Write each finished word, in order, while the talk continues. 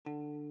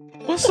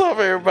What's up,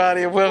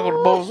 everybody, and welcome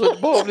to Moments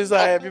with the Mobleys.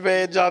 I am your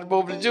man, Johnny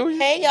Mobley Jr.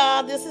 Hey,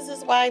 y'all, this is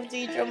his wife,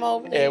 Deidre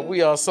Mobley. And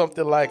we are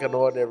something like an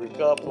ordinary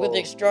couple. With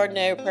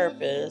extraordinary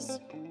purpose.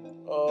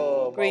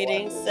 Oh,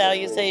 Greetings,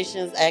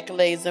 salutations,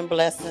 accolades, and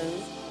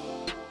blessings.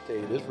 Tell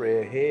you, this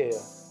red hair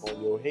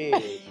on your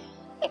head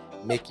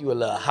make you a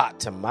little hot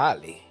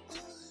tamale.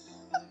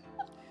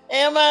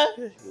 Am I?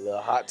 A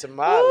little hot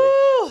tamale.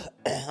 Ooh,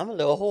 I'm a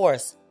little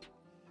hoarse.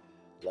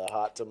 A little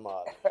hot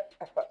tamale.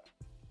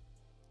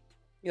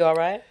 You all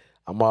right?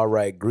 I'm all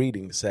right.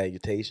 Greetings,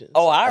 salutations.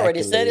 Oh, I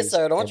already said it, accolades,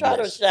 sir. Don't and try to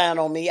blessings. shine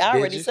on me. I Did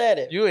already you? said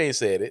it. You ain't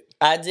said it.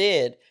 I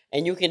did.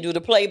 And you can do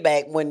the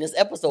playback when this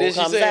episode Did she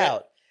comes say it?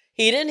 out.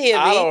 He didn't hear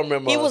me. I don't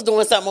remember. He was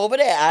doing something over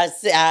there.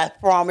 I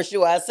promise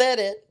you I said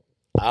it.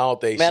 I don't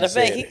think Matter she of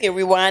fact, said he it. can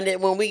rewind it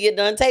when we get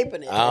done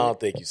taping it. I don't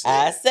think you said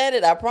I it. said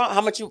it. I promise.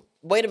 How much you?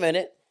 Wait a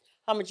minute.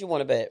 How much you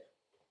want to bet?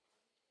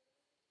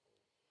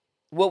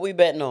 What we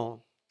betting on?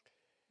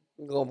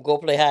 You gonna go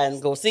play hide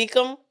and go seek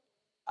them?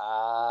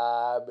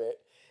 I bet.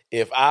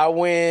 If I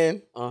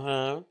win,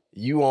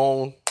 you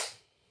on.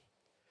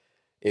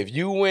 If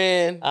you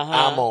win,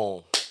 I'm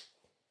on.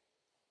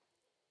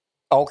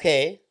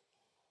 Okay.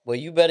 Well,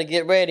 you better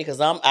get ready because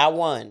I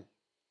won.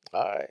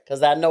 All right.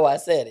 Because I know I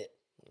said it.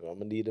 I'm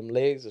gonna need them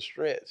legs to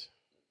stretch.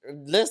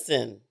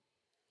 Listen,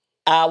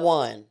 I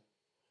won.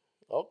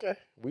 Okay,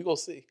 we gonna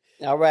see.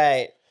 All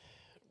right.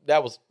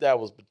 That was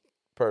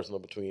personal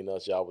between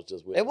us. Y'all was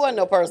just with. It wasn't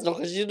no personal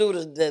because you knew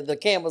the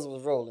cameras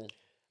was rolling.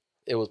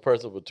 It was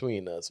personal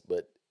between us,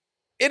 but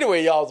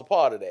anyway, y'all was a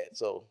part of that.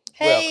 So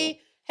Hey,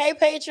 hey,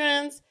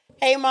 patrons.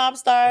 Hey, mob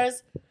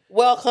stars.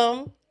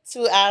 Welcome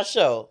to our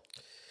show.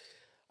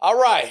 All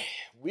right,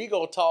 we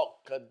gonna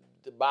talk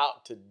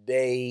about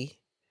today.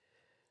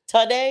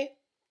 Today.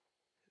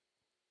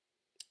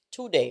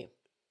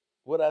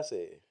 What I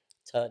said.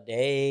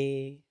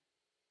 Today.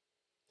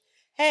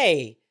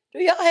 Hey, do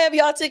y'all have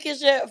y'all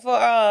tickets yet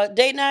for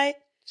date night?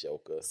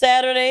 Joker.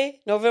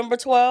 Saturday, November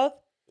 12th.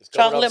 It's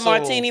coming up Chocolate soon.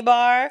 Martini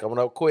Bar. Coming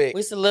up quick.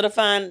 We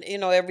solidifying,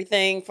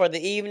 everything for the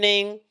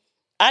evening.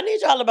 I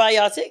need y'all to buy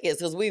y'all tickets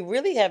because we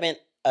really haven't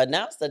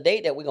announced the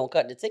date that we're going to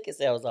cut the ticket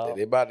sales off.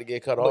 They about to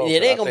get cut off. Yeah,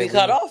 they're going to be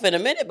cut off in a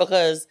minute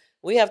because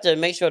we have to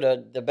make sure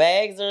the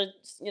bags are,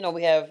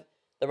 we have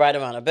the right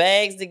amount of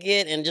bags to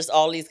get and just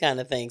all these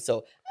kind of things. So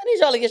I need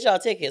y'all to get y'all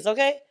tickets,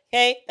 okay?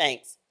 Okay,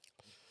 thanks.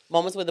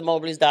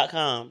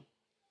 momentswiththemobleys.com.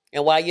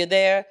 And while you're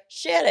there,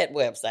 share that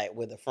website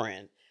with a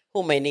friend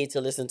who may need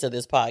to listen to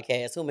this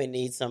podcast, who may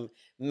need some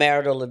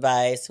marital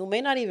advice, who may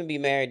not even be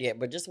married yet,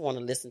 but just want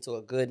to listen to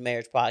a good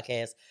marriage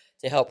podcast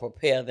to help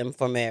prepare them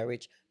for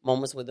marriage.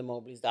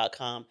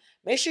 momentswiththemobleys.com.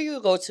 Make sure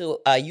you go to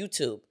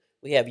YouTube.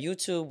 We have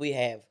YouTube. We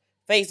have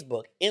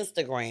Facebook,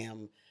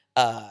 Instagram,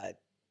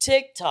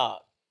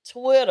 TikTok,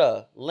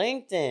 Twitter,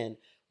 LinkedIn.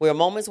 We're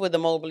Moments with the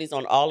Mobleys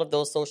on all of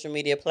those social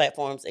media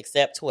platforms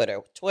except Twitter.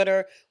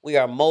 Twitter, we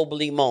are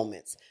Mobley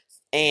Moments.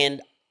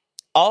 And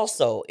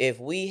also, if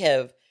we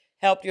have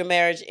helped your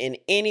marriage in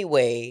any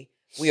way,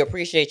 we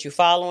appreciate you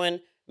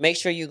following. Make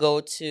sure you go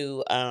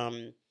to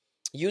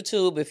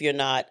YouTube if you're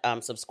not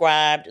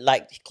subscribed.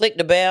 Click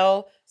the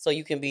bell so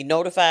you can be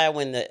notified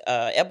when the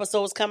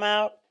episodes come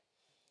out.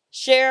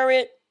 Share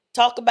it.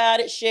 Talk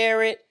about it.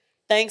 Share it.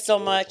 Thanks so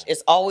much.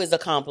 It's always a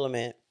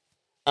compliment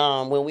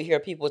when we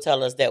hear people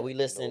tell us that we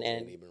listen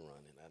and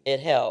it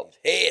helped.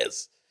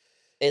 It's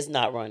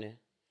not running.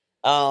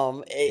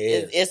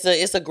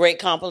 It's a great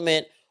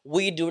compliment.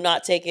 We do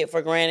not take it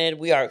for granted.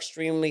 We are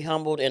extremely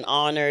humbled and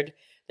honored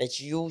that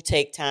you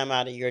take time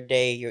out of your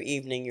day, your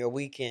evening, your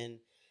weekend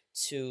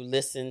to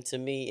listen to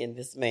me and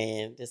this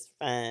man, this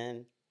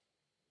fine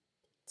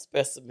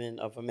specimen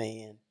of a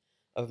man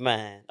of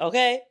mine.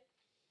 Okay?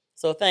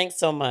 So thanks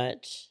so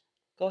much.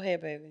 Go ahead,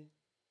 baby.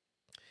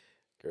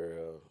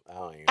 Girl,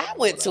 I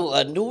went to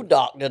a new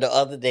doctor the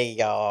other day,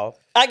 y'all.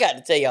 I got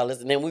to tell y'all,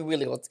 listen, then we're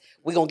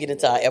going to get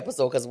into our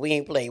episode because we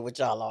ain't playing with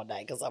y'all all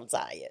night because I'm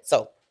tired.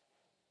 So,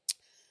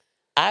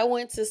 I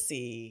went to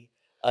see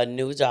a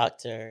new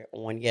doctor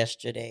on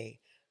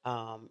yesterday.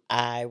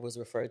 I was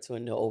referred to a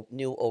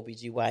new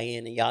OBGYN,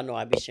 and y'all know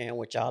I be sharing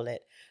with y'all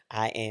that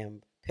I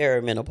am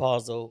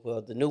perimenopausal.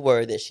 Well, the new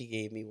word that she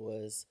gave me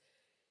was,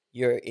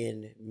 you're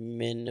in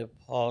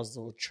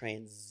menopausal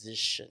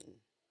transition.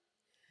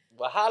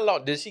 Well, how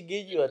long did she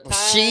give you a time?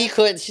 She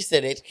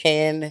said it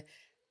can,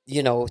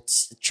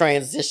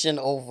 transition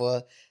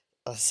over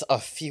a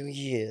few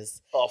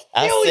years.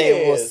 I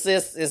said, well,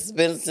 sis, it's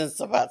been since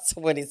about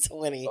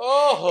 2020.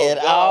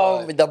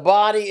 Oh, and the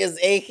body is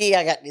achy.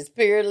 I got these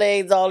period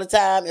legs all the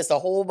time. It's a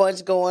whole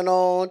bunch going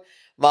on.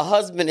 My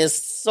husband is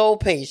so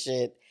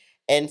patient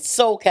and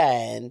so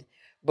kind.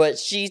 But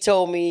she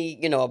told me,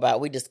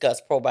 we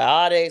discussed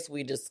probiotics.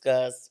 We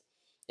discussed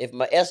if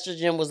my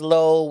estrogen was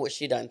low, which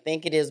she doesn't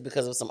think it is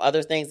because of some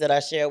other things that I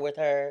shared with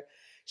her.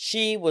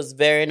 She was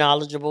very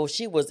knowledgeable.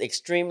 She was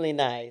extremely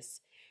nice.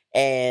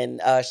 And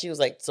she was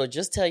like, so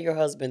just tell your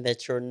husband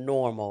that you're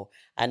normal.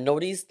 I know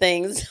these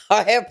things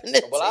are happening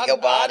to your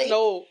body. I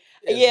know.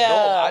 Yeah.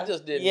 Normal. I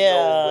just didn't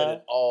know what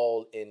it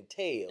all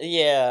entailed.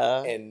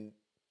 Yeah. And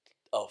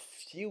a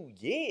few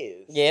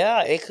years.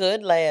 Yeah, it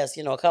could last.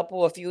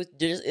 A few.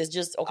 It's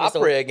just okay. I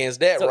pray against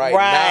that right now.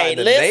 Right. In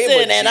the name of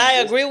Listen, and I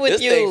Jesus. agree with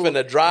this you. This thing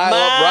finna dry up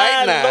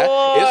right now.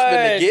 Lord. It's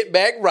finna get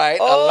back right.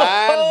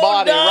 Aligned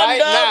body right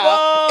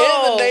now.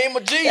 In the name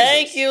of Jesus.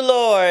 Thank you,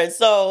 Lord.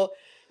 So,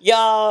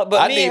 y'all,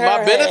 but I need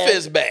my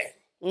benefits back.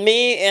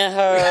 Me and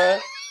her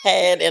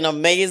had an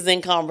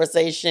amazing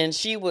conversation.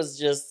 She was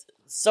just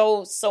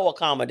so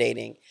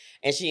accommodating,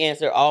 and she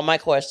answered all my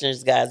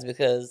questions, guys,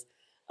 because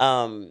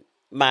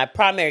my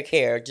primary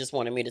care just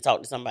wanted me to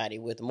talk to somebody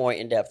with more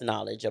in-depth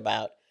knowledge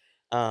about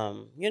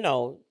all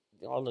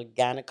the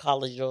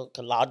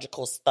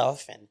gynecological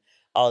stuff and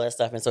all that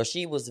stuff. And so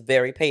she was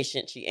very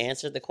patient. She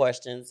answered the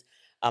questions.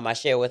 I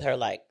shared with her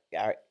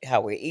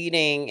how we're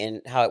eating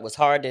and how it was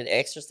hard to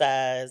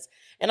exercise.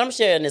 And I'm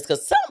sharing this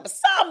because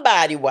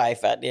somebody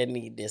wife out there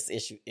need this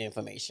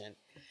information.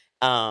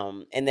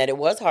 And that it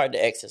was hard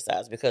to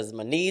exercise because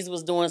my knees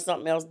was doing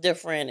something else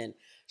different and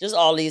just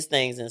all these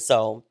things. And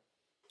so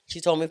she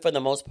told me for the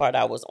most part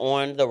I was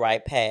on the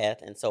right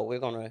path. And so we're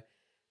going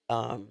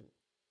to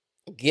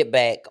get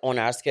back on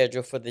our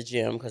schedule for the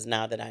gym because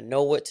now that I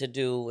know what to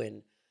do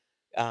and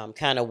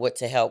kind of what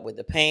to help with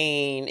the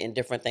pain and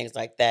different things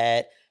like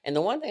that. And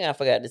the one thing I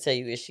forgot to tell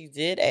you is she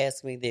did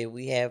ask me that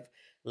we have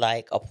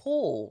like a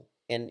pool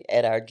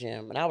at our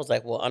gym. And I was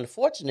like, well,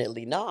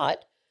 unfortunately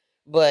not.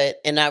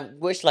 And I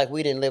wish like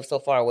we didn't live so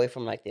far away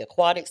from like the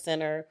aquatic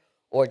center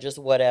or just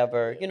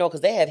whatever,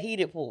 because they have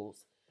heated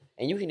pools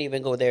and you can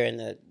even go there in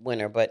the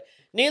winter. But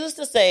needless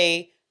to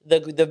say,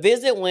 the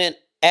visit went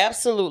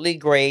absolutely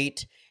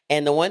great.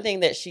 And the one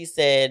thing that she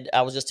said,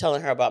 I was just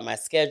telling her about my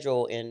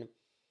schedule and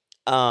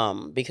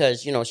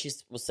because, she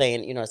was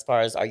saying, as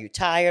far as, are you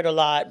tired a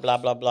lot, blah,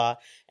 blah, blah.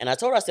 And I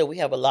told her, I said, we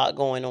have a lot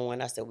going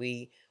on. I said,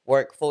 we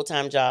work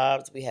full-time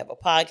jobs. We have a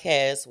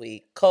podcast.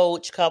 We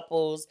coach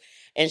couples.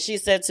 And she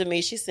said to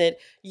me,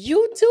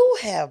 you do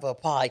have a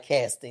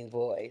podcasting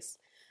voice.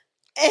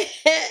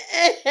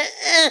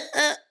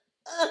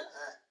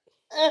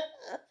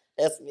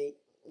 That's me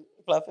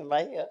fluffing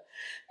my hair.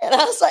 And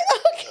I was like,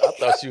 okay. I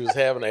thought she was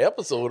having an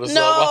episode or something.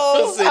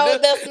 No,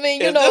 that's me.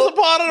 Is this a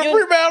part of the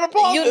premarital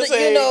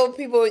podcast?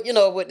 People,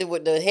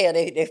 with the hair,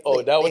 they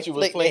oh, that what you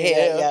was playing?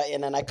 Yeah,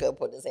 and then I couldn't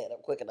put his head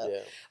up quick enough.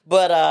 Yeah.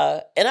 But,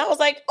 and I was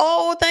like,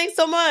 oh, thanks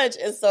so much.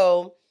 And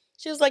so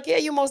she was like, yeah,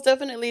 you most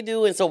definitely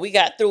do. And so we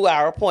got through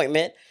our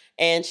appointment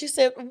and she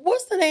said,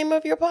 what's the name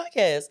of your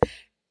podcast?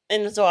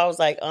 And so I was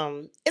like,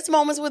 it's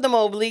Moments with the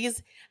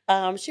Mobleys.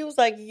 She was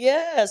like,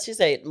 yes. She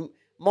said,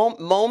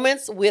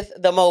 Moments with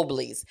the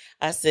Mobleys.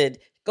 I said,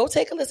 go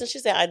take a listen. She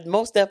said, I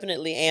most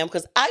definitely am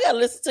because I got to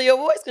listen to your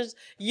voice because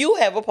you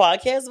have a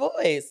podcast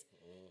voice.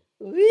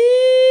 Woo!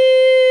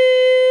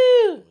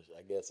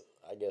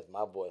 I guess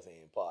my voice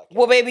ain't podcast.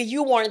 Well, baby,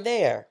 you weren't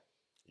there.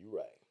 You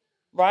right.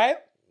 Right?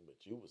 But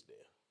you was there.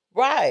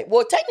 Right.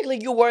 Well,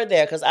 technically you were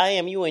there because I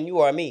am you and you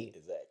are me.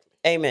 Exactly.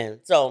 Amen.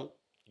 So.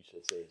 You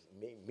should say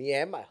me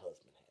and my husband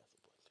has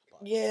a podcast.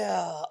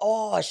 Yeah.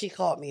 Oh, she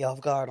caught me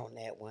off guard on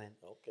that one.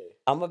 Okay.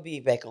 I'm gonna be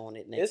back on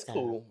it next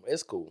time.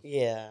 It's cool.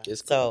 Yeah.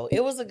 It's So cool.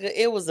 it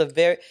was a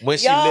very when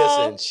she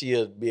listens,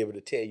 she'll be able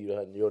to tell you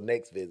on your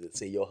next visit.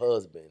 See, your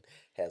husband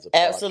has a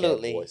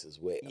podcast voice as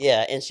well.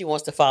 Yeah, and she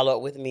wants to follow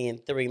up with me in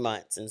 3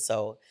 months, and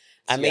so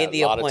I made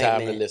the appointment. A lot of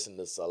time to listen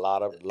to a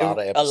lot of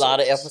episodes. A lot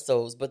of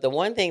episodes. But the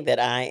one thing that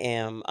I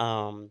am,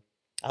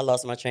 I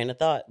lost my train of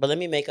thought. But let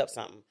me make up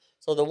something.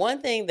 So the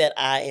one thing that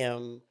I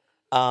am,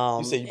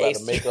 you say you about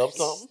to make up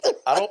something?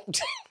 I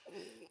don't.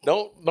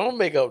 Don't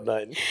make up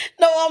nothing.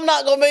 No, I'm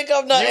not gonna make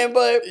up nothing.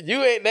 But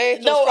you ain't. They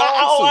ain't no.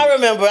 I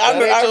remember. I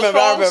remember.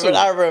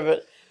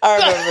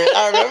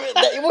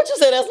 What you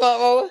say? That's my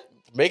mama.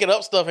 Making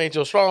up stuff ain't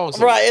your strong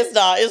suit. Right, it's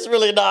not. It's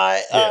really not.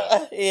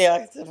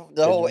 Yeah,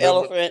 the whole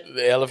elephant.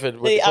 The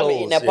elephant with the clothes. I'm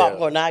eating that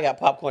popcorn. Now I got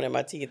popcorn in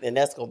my teeth, and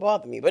that's going to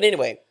bother me. But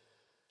anyway,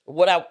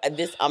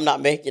 I'm not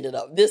making it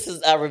up.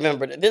 I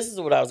remembered. This is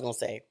what I was going to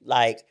say.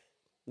 Like,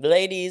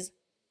 ladies,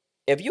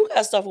 if you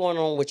got stuff going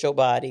on with your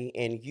body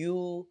and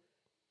you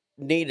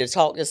need to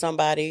talk to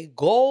somebody,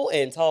 go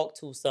and talk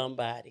to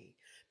somebody.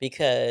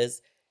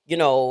 Because,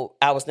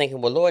 I was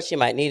thinking, well, Lord, she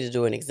might need to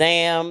do an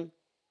exam.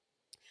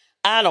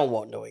 I don't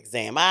want no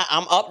exam.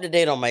 I'm up to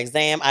date on my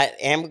exam. I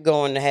am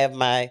going to have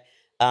my,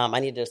 I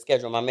need to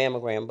schedule my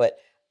mammogram, but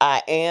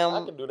I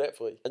can do that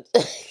for you.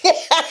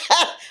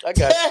 I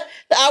got you.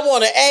 I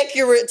want an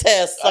accurate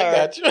test, sir. I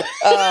got you.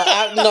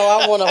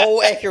 I want a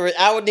whole accurate.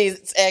 I would need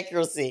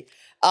accuracy.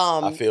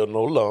 I feel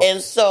no lumps.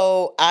 And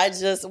so I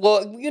just,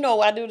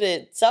 I do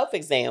the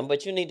self-exam,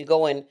 but you need to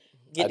go and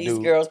get these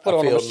girls put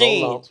on a machine. I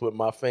feel no lumps with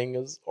my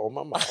fingers on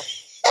my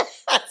mouth.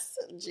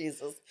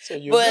 Jesus. So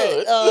you're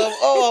good.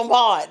 I'm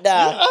hot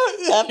now.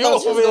 I thought she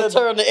was going to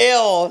turn the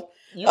L.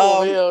 You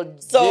over here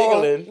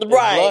giggling.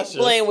 Right,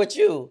 playing with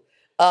you.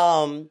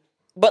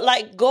 But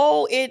like,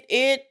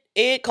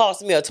 it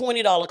cost me a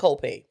 $20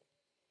 copay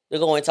to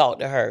go and talk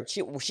to her.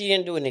 She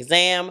didn't do an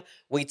exam.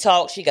 We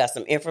talked. She got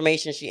some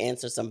information. She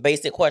answered some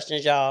basic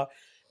questions, y'all.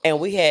 And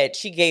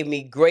she gave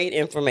me great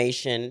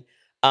information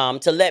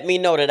to let me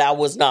know that I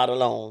was not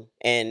alone.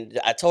 And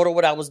I told her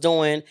what I was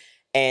doing.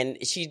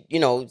 And she,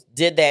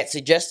 did that,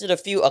 suggested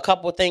a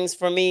couple of things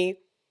for me.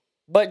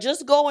 But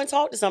just go and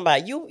talk to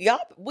somebody.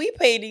 We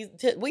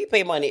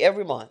pay money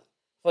every month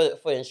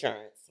for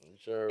insurance.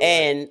 Sure,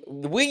 and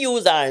we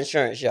use our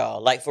insurance,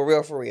 y'all. Like for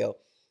real.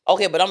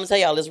 Okay, but I'm gonna tell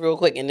y'all this real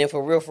quick, and then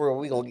for real,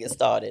 we gonna get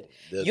started.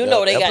 They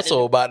got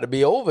episode about to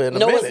be over in a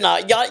minute. No, it's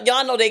not.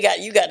 Y'all know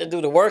you got to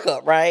do the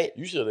workup, right?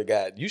 You should have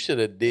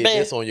did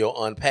this on your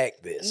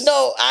unpack this.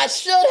 No, I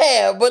should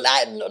have, but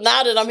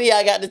now that I'm here,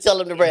 I got to tell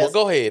them the rest.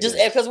 Well, go ahead. Just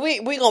because we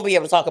gonna be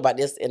able to talk about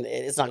this, and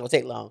it's not gonna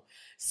take long.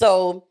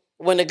 So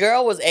when the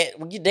girl was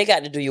they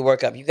got to do your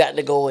workup. You got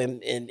to go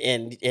and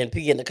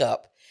pee in the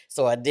cup.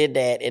 So I did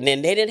that, and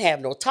then they didn't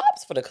have no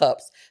tops for the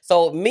cups.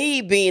 So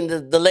me being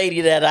the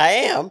lady that I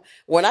am,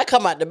 when I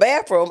come out the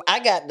bathroom,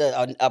 I got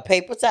a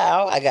paper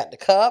towel, I got the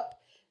cup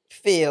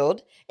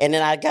filled, and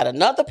then I got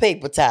another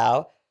paper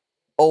towel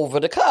over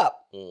the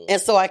cup. And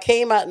so I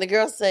came out, and the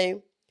girl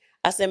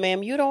I said,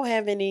 ma'am, you don't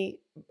have any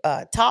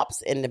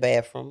tops in the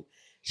bathroom.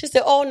 She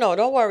said, oh no,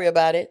 don't worry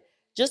about it.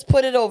 Just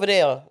put it over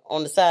there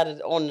on the side of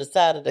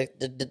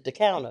the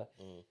counter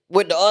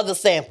with the other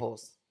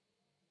samples.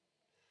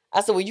 I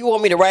said, well, you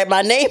want me to write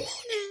my name on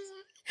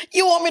it?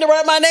 You want me to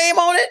write my name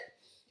on it?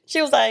 She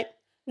was like,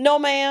 no,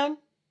 ma'am.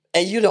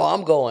 And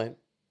I'm going.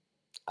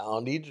 I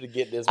don't need you to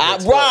get this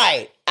mixed up.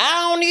 Right.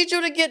 I don't need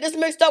you to get this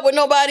mixed up with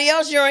nobody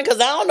else urine because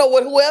I don't know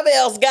what whoever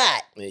else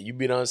got. Yeah, you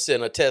be done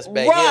sending a test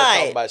back here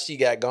talking about she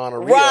got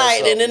gonorrhea.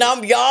 Right, and then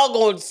y'all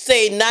going to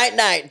say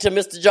night to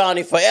Mr.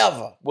 Johnny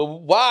forever. Well,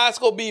 why it's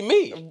going to be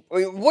me?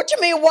 What you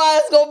mean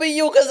why it's going to be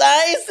you? Because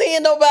I ain't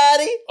seeing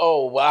nobody.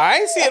 Oh, well, I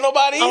ain't seeing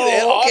nobody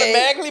either. Oh, okay.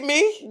 Automatically me?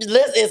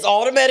 It's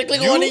automatically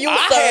going to you.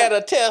 I had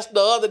a test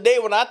the other day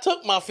when I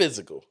took my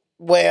physical.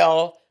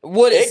 Well,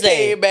 what did it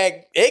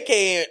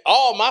say?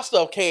 All my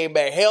stuff came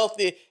back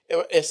healthy.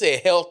 It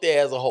said healthy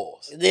as a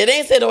horse. It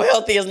ain't say no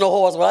healthy as no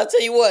horse. Well, I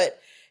tell you what.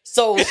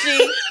 So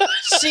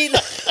she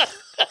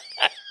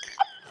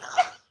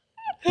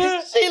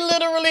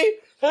literally,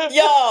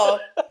 y'all.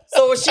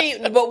 So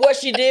but what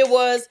she did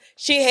was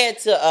she had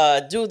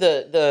to do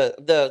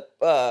the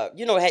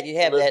had you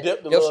have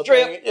the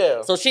strip. Thing,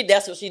 yeah. So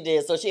that's what she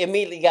did. So she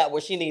immediately got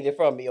what she needed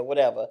from me or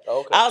whatever.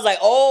 Okay. I was like,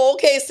 oh,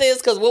 okay, sis,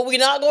 because what we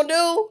not gonna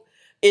do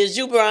is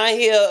you Brian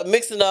here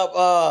mixing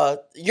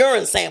up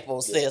urine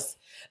samples, sis.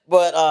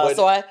 But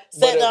so I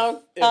sat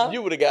down. If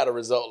you would have got a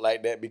result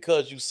like that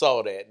because you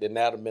saw that, then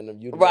that'd have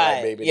been you'd right.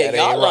 Like, baby, yeah, that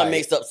y'all ain't done right.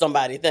 mixed up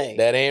somebody's thing.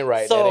 That ain't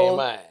right. So that ain't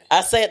mine.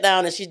 I sat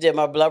down and she did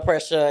my blood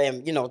pressure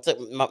and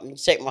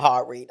checked my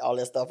heart rate, all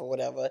that stuff or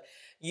whatever.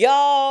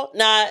 Y'all,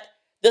 now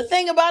the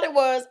thing about it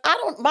was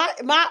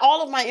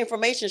all of my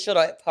information should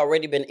have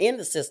already been in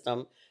the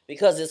system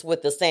because it's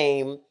with the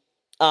same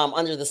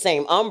under the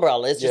same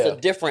umbrella. It's just a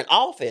different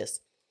office.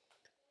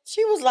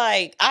 She was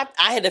like, I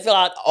had to fill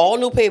out all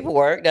new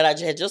paperwork that I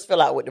had just filled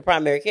out with the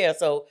primary care.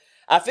 So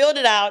I filled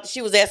it out.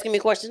 She was asking me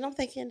questions. I'm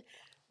thinking,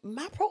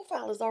 my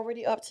profile is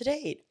already up to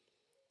date.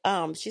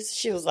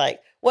 She was like,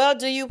 well,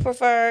 do you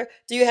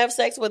have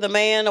sex with a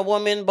man, a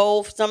woman,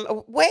 both?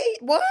 Wait,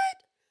 what?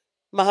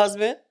 My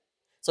husband.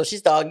 So she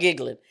started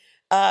giggling.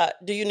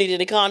 Do you need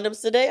any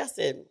condoms today? I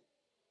said,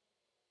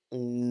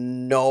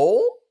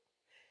 no.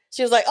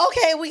 She was like,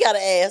 okay, we got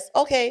to ask.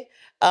 Okay.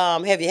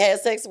 Have you had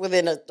sex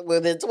within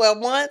 12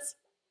 months?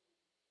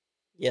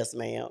 Yes,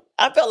 ma'am.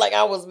 I felt like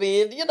I was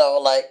being,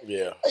 like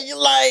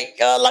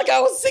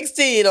I was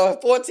 16 or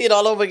 14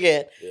 all over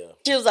again. Yeah.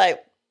 She was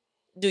like,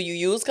 do you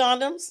use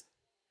condoms?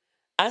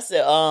 I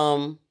said,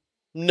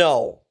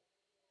 no,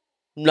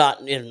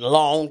 not in a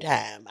long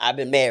time. I've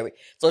been married.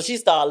 So she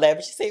started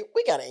laughing. She said,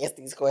 we got to ask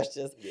these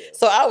questions. Yeah.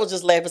 So I was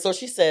just laughing. So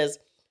she says,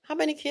 how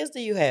many kids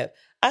do you have?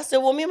 I said,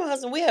 well, me and my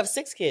husband, we have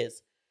 6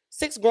 kids,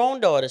 6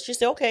 grown daughters. She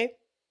said, okay.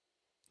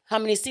 How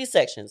many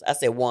C-sections? I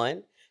said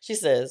 1. She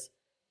says,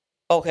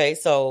 okay,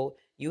 so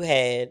you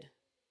had,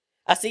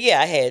 I said, yeah,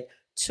 I had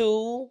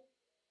 2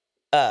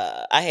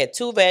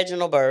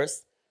 vaginal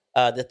births.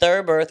 The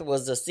third birth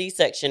was a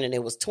C-section and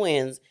it was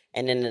twins.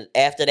 And then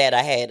after that,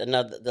 I had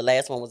the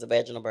last one was a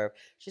vaginal birth.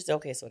 She said,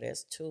 okay, so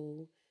that's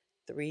 2,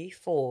 3,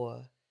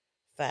 4,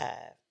 5.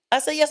 I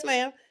said, yes,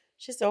 ma'am.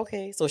 She said,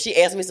 okay. So she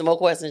asked me some more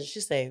questions. She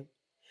said,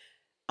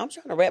 I'm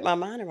trying to wrap my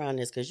mind around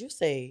this because you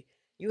say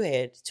you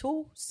had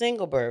 2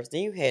 single births,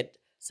 then you had a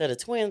set of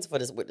twins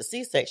with the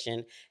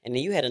C-section, and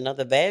then you had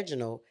another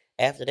vaginal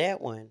after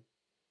that one.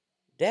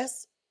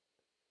 That's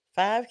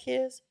 5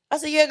 kids? I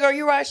said, yeah, girl,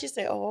 you're right. She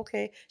said, oh,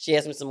 okay. She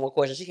asked me some more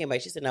questions. She came back.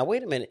 She said, now,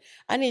 wait a minute.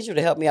 I need you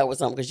to help me out with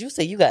something because you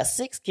say you got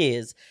 6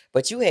 kids,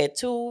 but you had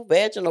 2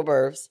 vaginal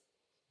births,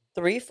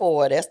 3,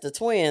 4, that's the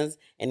twins,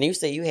 and you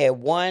say you had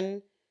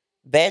 1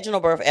 vaginal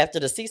birth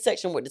after the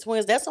C-section with the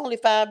twins. That's only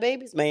 5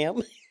 babies,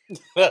 ma'am.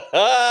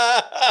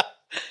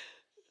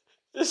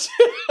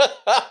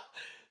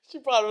 She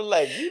probably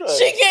like, She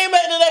came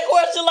back to that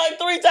question like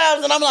 3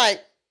 times, and I'm like,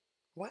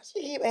 why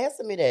she keep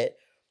asking me that?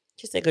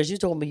 She said, because you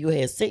told me you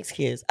had 6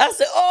 kids. I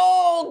said,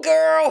 oh,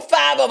 girl,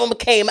 5 of them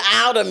came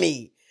out of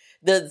me.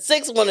 The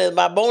 6th one is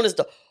my bonus.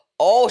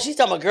 Oh, she's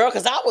talking about girl,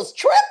 because I was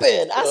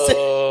tripping. I said,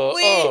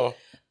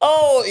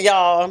 Oh,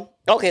 y'all.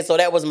 Okay, so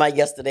that was my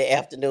yesterday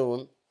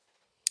afternoon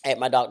at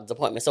my doctor's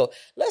appointment. So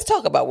let's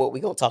talk about what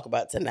we're going to talk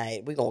about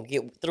tonight. We're going to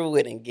get through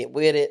it and get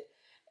with it.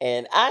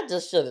 And I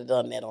just should have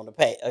done that on the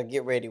pack or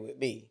get ready with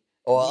me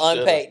or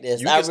unpack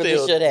this. I really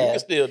should have. You can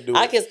still do it.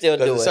 I can still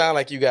do it. It sounds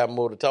like you got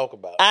more to talk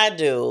about. I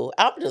do.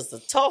 I'm just a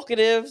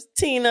talkative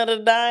Tina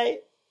tonight.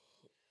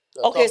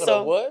 Okay,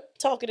 so what?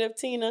 Talkative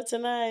Tina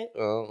tonight.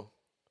 Oh.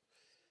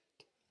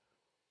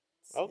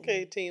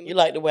 Okay, Tina. You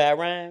like the way I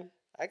rhyme?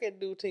 I can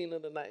do Tina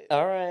tonight.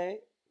 All right.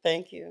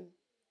 Thank you.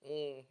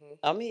 Mm-hmm.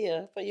 I'm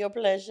here for your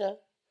pleasure.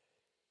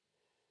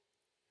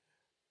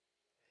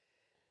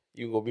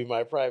 You gonna be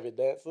my private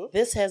dancer?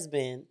 This has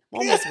been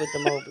Moments with the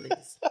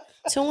Mobleys.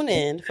 Tune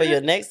in for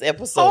your next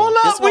episode. Hold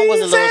up, this one was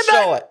a little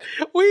short.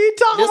 We ain't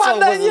talking about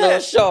that yet. This one was a little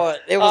short.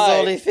 It was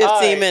only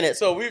 15 minutes.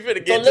 So we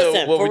finna get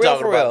to what we're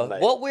talking about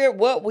tonight.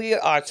 What we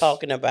are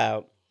talking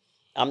about,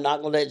 I'm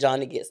not gonna let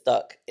Johnny get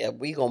stuck.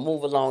 We're gonna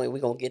move along and we're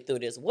gonna get through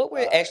this. What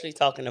we're actually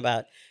talking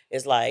about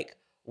is like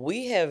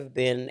we have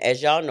been,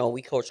 as y'all know,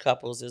 we coach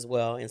couples as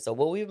well. And so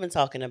what we've been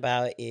talking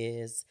about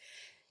is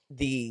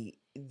the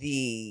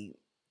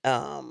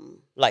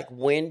like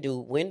when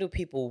do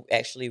people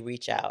actually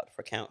reach out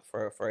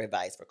for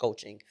advice, for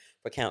coaching,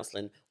 for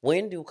counseling?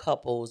 When do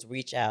couples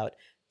reach out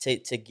to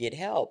get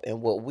help?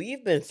 And what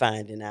we've been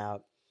finding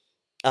out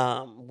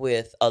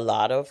with a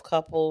lot of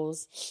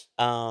couples,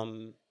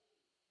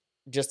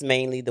 just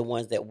mainly the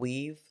ones that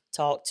we've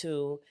talked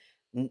to,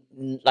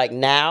 like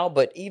now,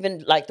 but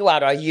even like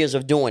throughout our years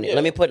of doing it. Yeah.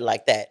 Let me put it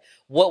like that.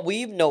 What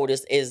we've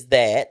noticed is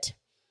that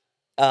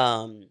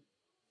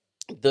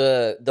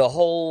the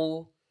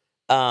whole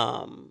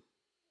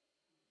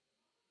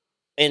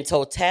in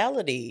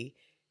totality,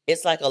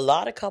 it's like a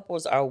lot of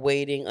couples are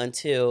waiting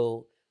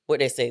until what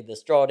they say, the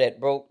straw that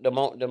broke the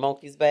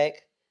monkey's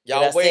back.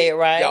 Y'all say it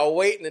right? Y'all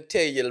waiting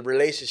until your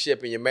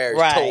relationship and your marriage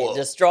tore up.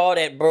 The straw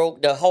that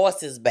broke the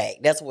horse's back.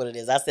 That's what it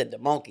is. I said the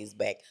monkey's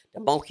back. The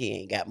monkey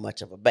ain't got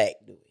much of a back,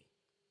 do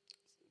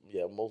he?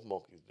 Yeah, most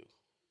monkeys do.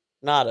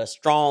 Not as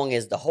strong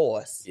as the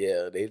horse.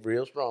 Yeah, they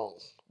real strong.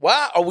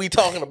 Why are we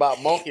talking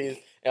about monkeys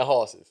and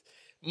horses?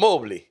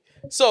 Mobley.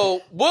 So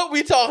what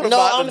we talking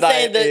about tonight? No, I'm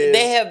saying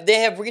that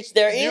they have reached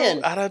their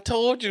end. I done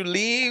told you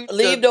leave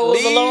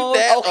those alone.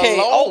 Okay.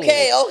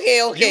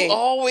 You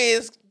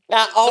always.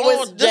 I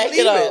always jack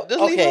it up.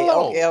 Just leave it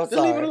alone. Okay, I'm sorry.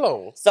 Just leave it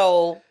alone.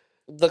 So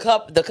the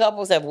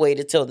couples have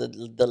waited till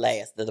the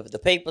last. The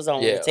papers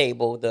on the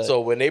table.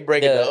 So when they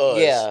break it to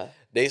us,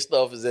 they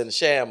stuff is in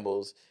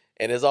shambles,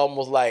 and it's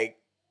almost like,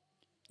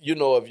 you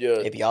know, if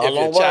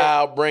your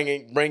child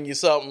bring you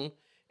something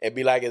and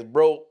be like it's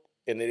broke,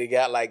 and then they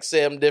got like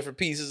 7 different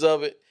pieces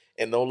of it,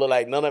 and don't look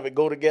like none of it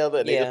go together,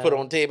 and they just put it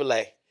on the table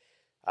like,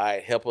 all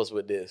right, help us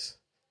with this.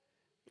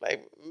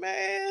 Like,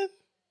 man,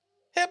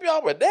 help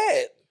y'all with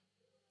that.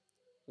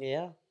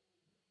 Yeah,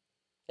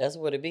 that's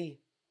what it be.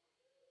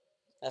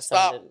 That's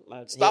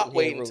stop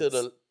waiting till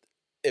the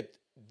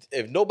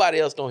if nobody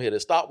else don't hear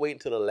this, stop waiting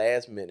till the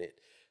last minute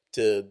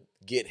to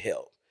get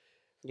help.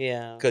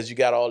 Yeah, because you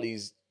got all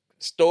these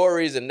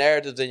stories and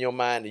narratives in your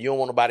mind that you don't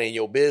want nobody in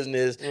your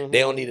business. Mm-hmm. They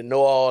don't need to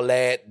know all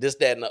that, this,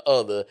 that, and the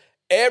other.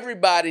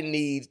 Everybody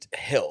needs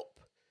help.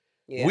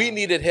 Yeah. We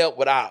needed help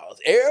with ours.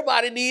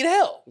 Everybody need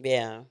help.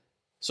 Yeah.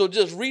 So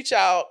just reach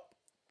out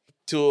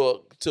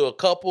to a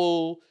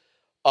couple.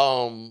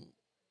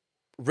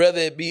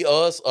 Whether it be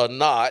us or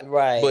not,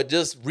 right? But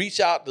just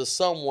reach out to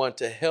someone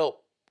to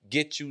help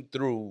get you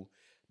through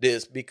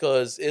this,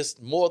 because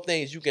it's more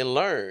things you can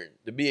learn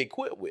to be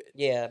equipped with.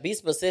 Yeah, be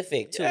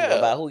specific too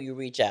about who you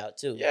reach out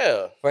to.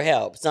 Yeah, for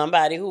help.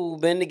 Somebody who's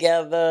been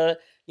together,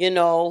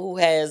 who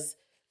has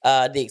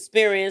the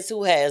experience,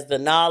 who has the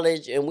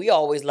knowledge, and we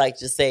always like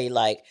to say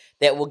like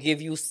that will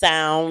give you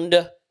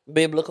sound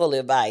biblical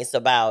advice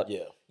about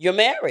your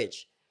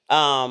marriage.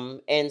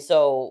 And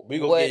so we're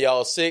gonna give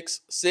y'all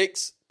six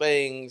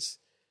things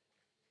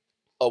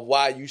of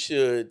why you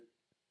should,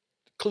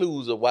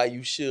 clues of why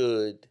you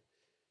should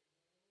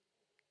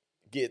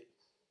get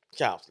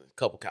counseling,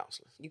 couple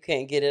counseling. You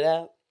can't get it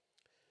out?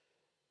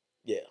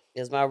 Yeah.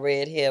 Is my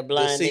red hair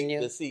blinding you?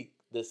 The seek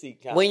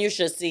counseling. When you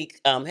should seek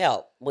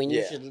help. When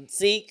you should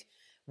seek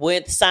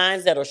with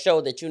signs that'll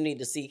show that you need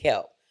to seek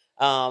help.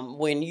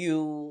 When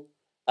you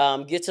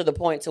get to the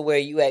point to where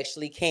you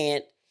actually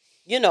can't,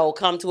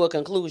 come to a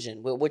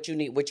conclusion with what you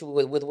need, with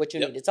what you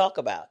need to talk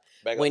about.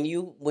 When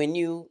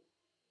you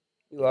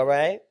all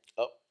right?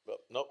 Oh,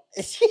 nope.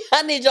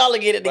 I need y'all to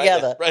get it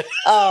together. Right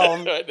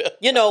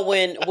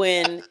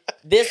when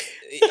this,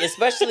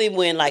 especially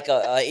when like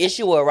a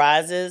issue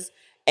arises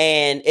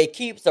and it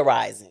keeps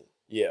arising.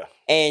 Yeah.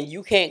 And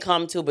you can't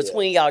come to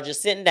between y'all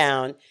just sitting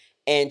down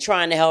and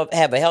trying to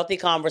have a healthy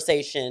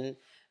conversation,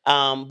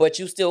 but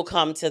you still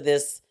come to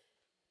this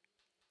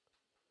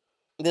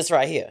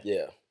right here.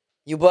 Yeah.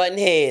 You butting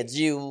heads.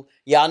 Y'all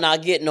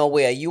not getting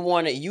nowhere.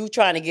 You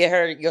trying to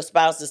get your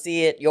spouse to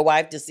see it, your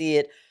wife to see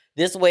it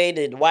this way.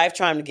 The wife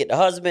trying to get the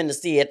husband to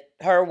see it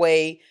her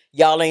way.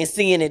 Y'all ain't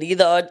seeing it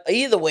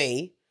either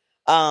way.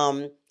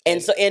 And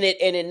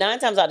it 9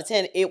 times out of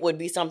 10 it would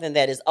be something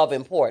that is of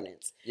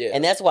importance. Yeah.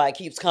 And that's why it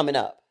keeps coming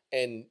up.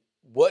 And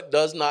what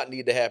does not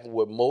need to happen,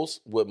 what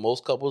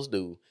most couples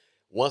do,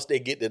 once they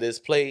get to this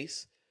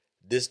place,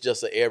 this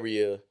just an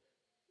area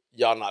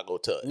y'all not gonna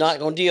touch. Not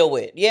gonna deal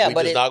with. Yeah, we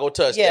but just not gonna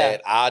touch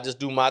that. I just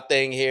do my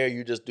thing here,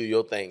 you just do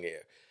your thing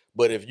here.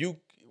 But if you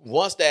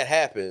once that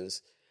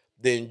happens,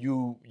 then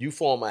you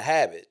form a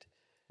habit,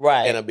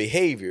 right, and a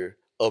behavior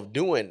of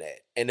doing that.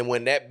 And then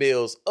when that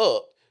builds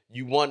up,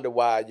 you wonder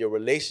why your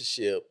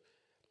relationship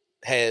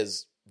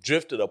has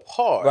drifted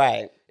apart.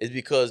 Right. It's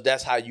because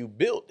that's how you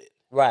built it.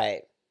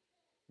 Right.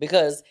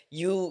 Because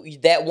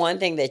that one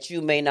thing that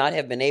you may not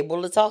have been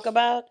able to talk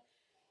about,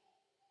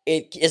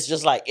 it's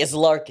just like it's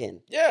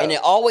lurking. Yeah. And it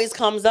always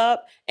comes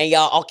up, and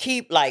y'all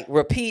keep like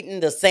repeating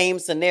the same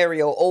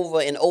scenario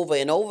over and over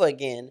and over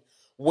again.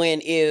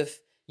 When if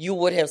you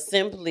would have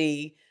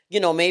simply,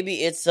 maybe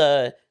it's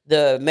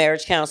the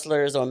marriage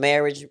counselors or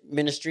marriage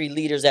ministry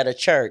leaders at a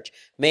church.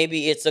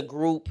 Maybe it's a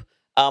group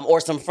or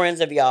some friends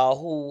of y'all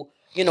who,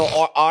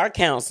 are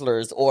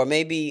counselors, or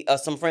maybe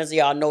some friends of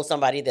y'all know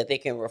somebody that they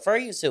can refer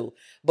you to.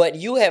 But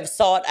you have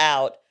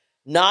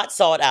not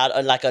sought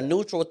out like a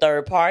neutral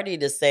third party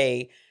to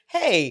say,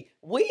 hey,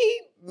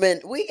 we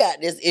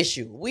got this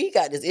issue. We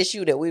got this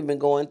issue that we've been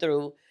going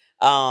through.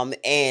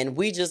 And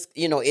we just,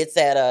 it's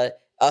at a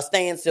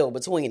standstill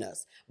between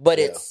us. But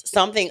it's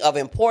something of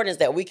importance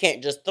that we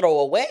can't just throw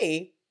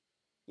away,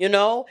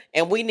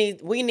 and we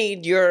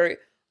need your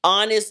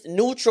honest,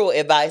 neutral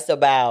advice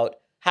about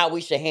how we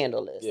should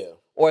handle this. Yeah.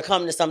 Or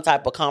come to some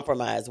type of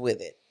compromise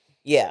with it.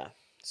 Yeah.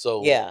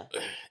 So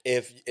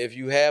if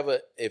you have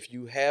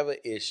an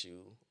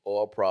issue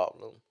or a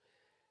problem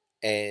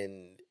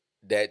and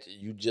that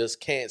you just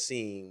can't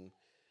seem,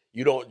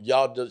 you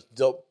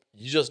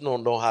just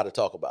don't know how to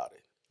talk about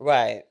it.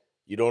 Right.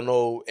 You don't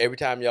know, every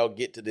time y'all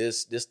get to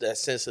that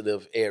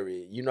sensitive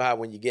area. You know how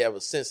when you get a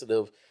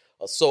sore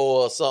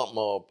or something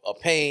or a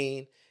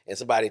pain and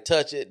somebody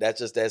touch it, that's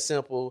just that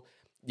simple.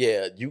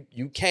 Yeah,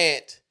 you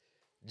can't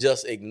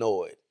just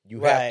ignore it.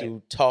 You have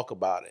to talk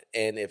about it.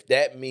 And if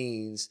that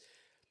means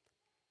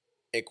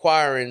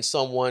acquiring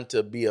someone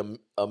to be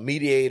a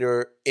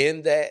mediator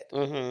in that,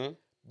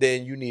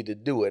 then you need to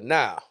do it.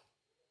 Now,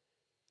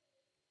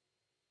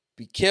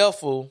 be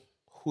careful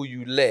who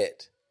you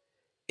let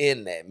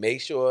in that. Make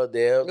sure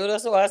they're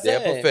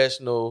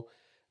professional.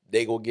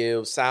 They go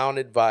give sound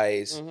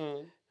advice,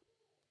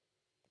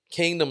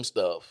 kingdom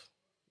stuff,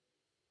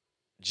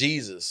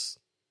 Jesus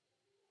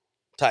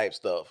type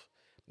stuff.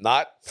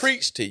 Not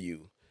preach to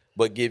you,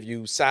 but give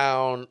you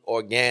sound,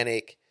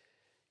 organic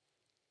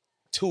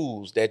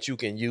tools that you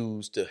can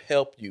use to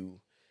help you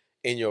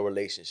in your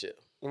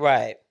relationship.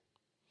 Right.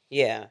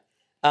 Yeah.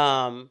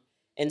 And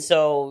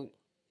so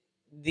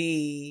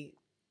the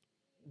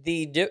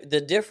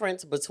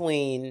difference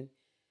between,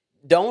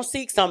 don't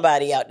seek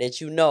somebody out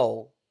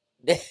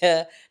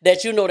that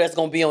that's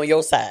going to be on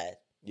your side.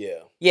 Yeah.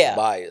 Yeah.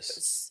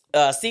 Bias.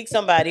 Seek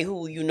somebody who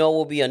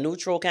will be a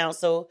neutral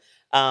counsel.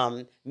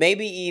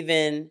 Maybe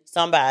even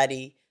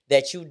somebody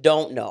that you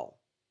don't know.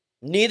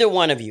 Neither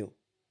one of you.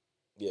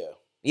 Yeah.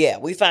 Yeah.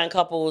 We find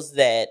couples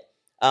that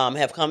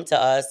have come to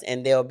us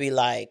and they'll be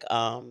like,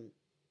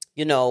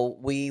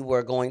 we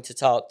were going to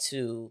talk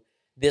to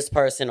this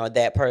person or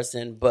that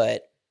person,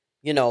 but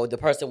the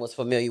person was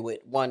familiar with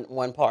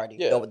one party,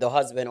 the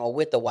husband or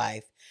with the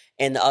wife,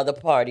 and the other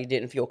party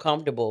didn't feel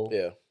comfortable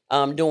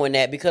doing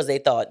that because they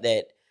thought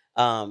that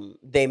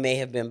they may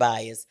have been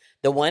biased.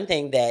 The one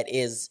thing that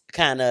is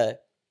kind of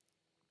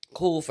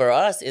cool for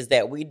us is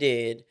that we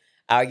did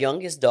our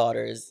youngest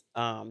daughters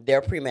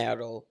their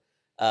premarital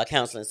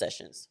counseling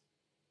sessions.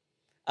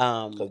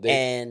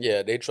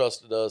 They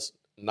trusted us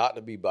not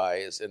to be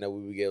biased and that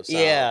we would give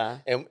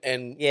sound.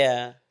 And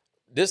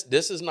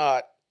this is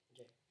not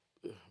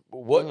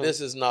what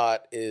this is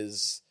not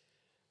is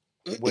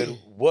when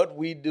what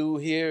we do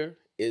here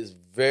is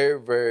very,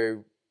 very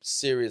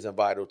serious and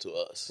vital to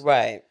us.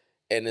 Right.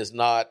 And it's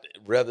not,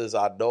 whether it's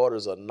our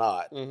daughters or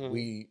not,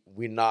 we're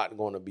not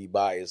going to be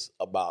biased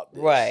about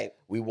this. Right.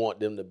 We want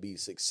them to be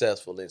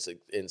successful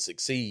and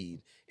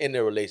succeed in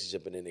their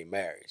relationship and in their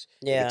marriage.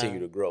 Yeah. And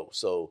continue to grow.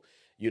 So,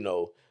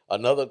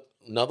 another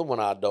one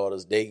of our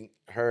daughters,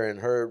 her and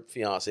her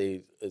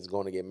fiance is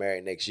going to get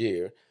married next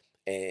year.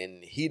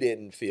 And he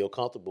didn't feel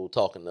comfortable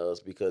talking to us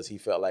because he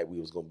felt like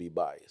we was going to be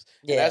biased.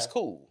 Yeah. And that's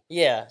cool.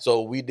 Yeah.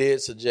 So we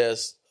did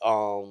suggest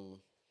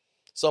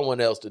someone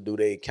else to do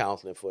their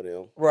counseling for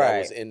them. Right. That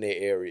was in their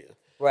area.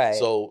 Right.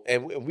 So,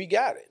 and we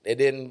got it. It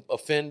didn't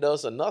offend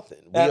us or nothing.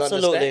 We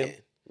Absolutely.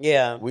 understand.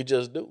 Yeah. We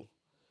just do.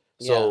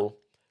 So,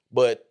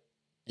 but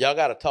y'all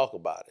got to talk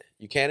about it.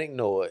 You can't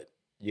ignore it.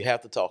 You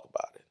have to talk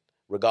about it,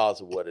 regardless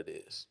of what it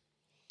is.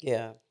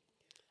 Yeah.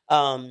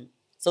 So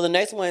the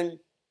next one,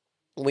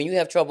 when you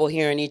have trouble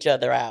hearing each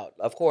other out,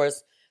 of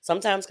course,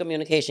 sometimes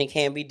communication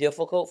can be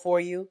difficult for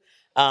you.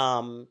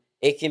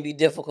 It can be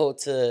difficult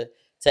to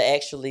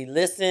actually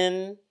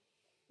listen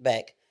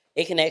back.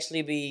 It can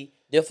actually be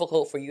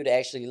difficult for you to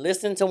actually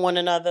listen to one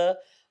another,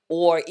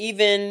 or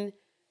even,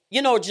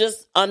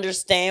 just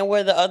understand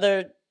where the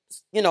other,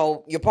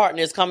 your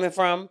partner is coming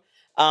from.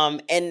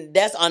 And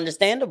that's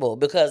understandable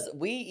because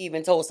we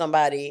even told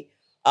somebody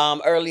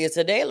earlier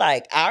today,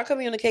 like our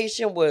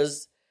communication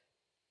was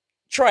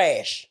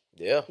trash.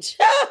 Yeah.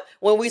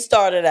 When we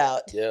started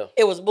out. Yeah.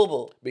 It was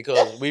boo-boo.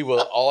 Because we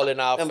were all in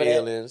our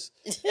feelings.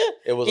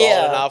 It was Yeah.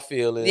 all in our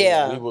feelings.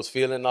 Yeah. We was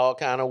feeling all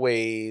kind of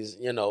ways.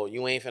 You know,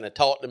 you ain't finna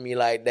talk to me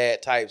like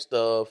that type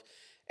stuff.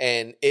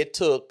 And it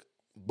took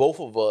both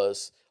of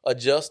us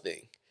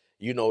adjusting,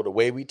 you know, the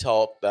way we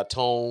talked, our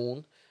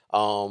tone,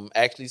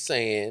 actually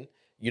saying,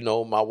 you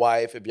know, my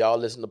wife, if y'all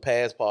listen to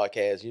past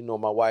podcasts, you know,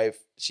 my wife,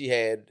 she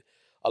had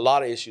a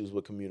lot of issues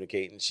with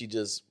communicating. She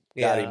just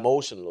got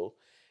emotional.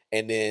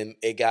 And then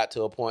it got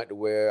to a point to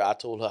where I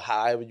told her,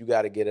 however, you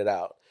got to get it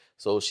out.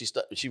 So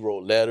she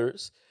wrote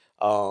letters.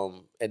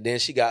 And then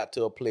she got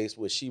to a place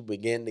where she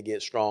began to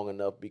get strong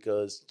enough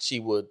because she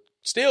would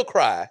still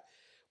cry,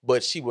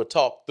 but she would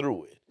talk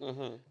through it.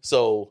 Mm-hmm.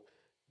 So,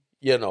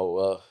 you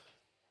know,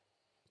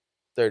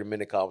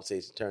 30-minute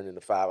conversation turned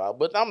into 5 hours.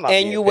 But I'm not.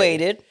 And you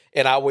waited.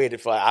 And I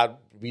waited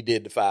we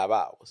did the 5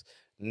 hours.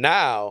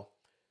 Now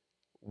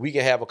we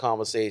can have a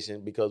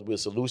conversation because we're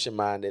solution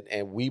minded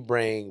and we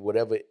bring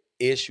whatever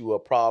issue or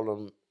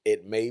problem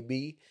it may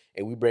be,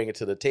 and we bring it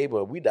to the table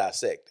and we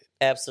dissect it.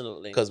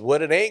 Absolutely. Because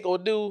what it ain't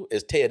gonna do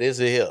is tear this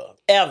here.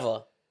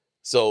 Ever.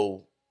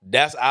 So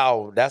that's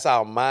our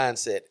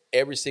mindset.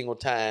 Every single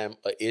time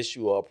an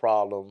issue or a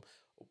problem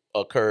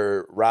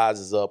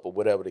rises up or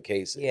whatever the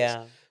case is.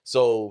 Yeah.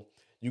 So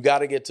you got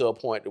to get to a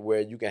point to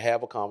where you can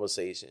have a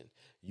conversation.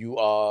 You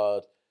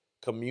are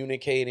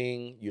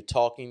communicating. You're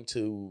talking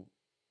to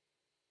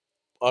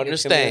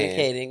understand. You're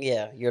communicating,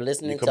 you're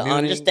listening to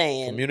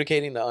understand.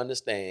 Communicating to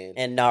understand.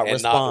 And not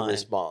respond. Not to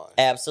respond.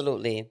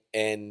 Absolutely.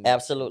 And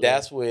absolutely.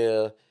 That's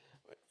where,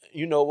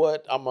 you know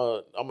what, I'm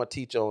a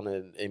teach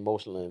on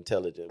emotional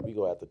intelligence. We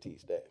go have to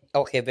teach that.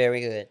 Okay,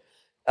 very good.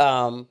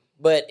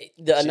 But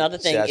another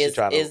thing is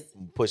to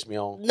push me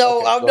on. No,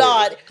 okay, I'm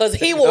not, because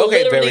he will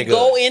literally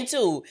go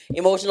into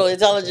emotional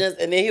intelligence,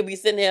 and then he'll be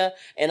sitting here,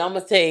 and I'm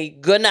gonna say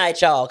good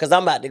night, y'all, because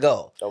I'm about to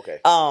go. Okay.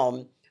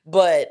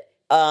 But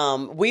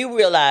we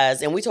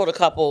realized, and we told a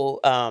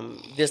couple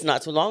this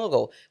not too long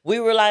ago. We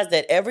realized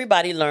that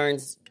everybody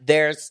learns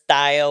their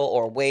style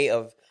or way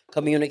of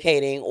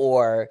communicating,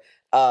 or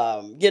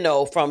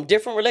from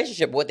different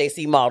relationship, what they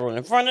see modeled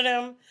in front of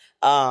them.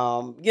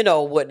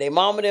 What their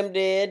mama them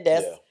did.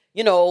 That's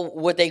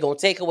what they gonna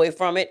take away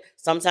from it.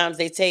 Sometimes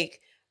they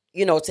take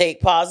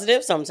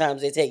positives.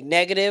 Sometimes they take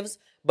negatives,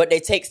 but they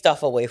take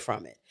stuff away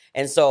from it.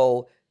 And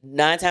so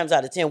 9 times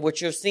out of 10, what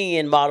you're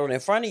seeing modeled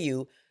in front of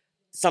you,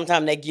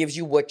 sometimes that gives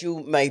you what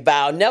you may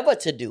vow never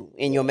to do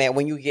in your man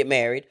when you get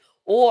married.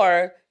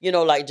 Or,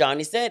 like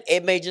Johnny said,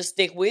 it may just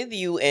stick with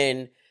you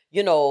and,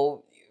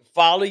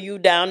 follow you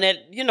down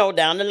that,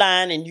 down the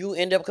line, and you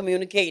end up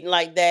communicating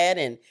like that,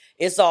 and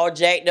it's all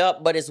jacked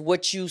up, but it's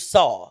what you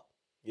saw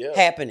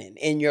happening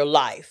in your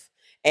life.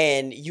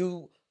 And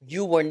you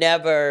were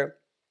never,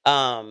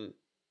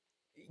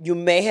 you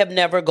may have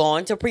never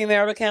gone to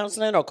premarital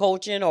counseling or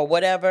coaching or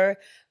whatever,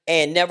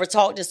 and never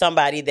talked to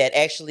somebody that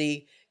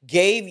actually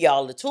gave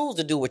y'all the tools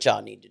to do what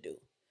y'all need to do,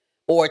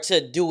 or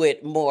to do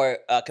it more,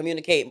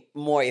 communicate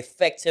more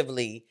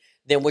effectively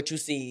than what you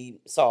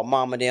saw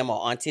mama them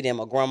or auntie them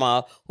or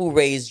grandma who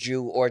raised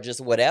you or just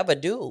whatever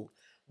do.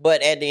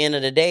 But at the end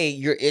of the day,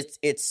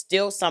 it's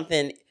still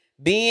something,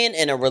 being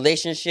in a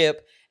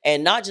relationship,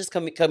 and not just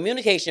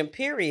communication,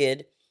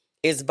 period,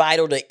 is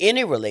vital to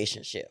any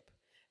relationship.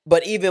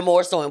 But even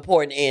more so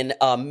important in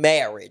a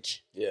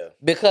marriage. Yeah.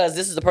 Because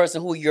this is the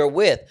person who you're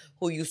with,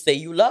 who you say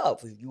you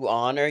love, who you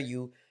honor,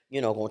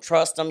 gonna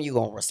trust them, you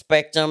gonna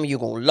respect them, you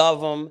gonna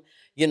love them.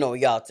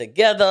 Y'all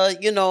together,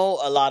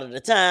 a lot of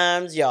the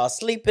times, y'all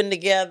sleeping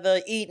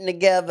together, eating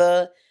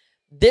together.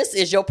 This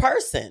is your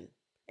person.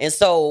 And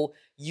so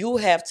you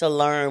have to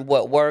learn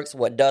what works,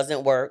 what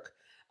doesn't work.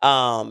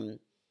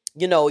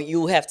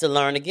 You have to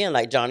learn, again,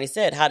 like Johnny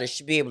said, how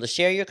to be able to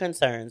share your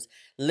concerns,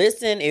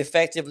 listen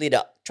effectively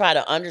to try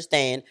to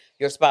understand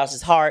your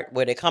spouse's heart,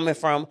 where they're coming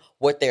from,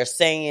 what they're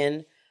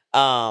saying,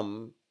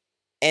 and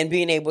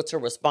being able to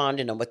respond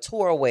in a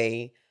mature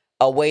way,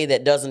 a way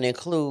that doesn't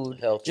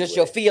include just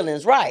your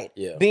feelings,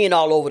 being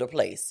all over the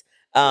place.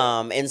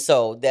 And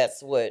so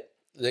that's what...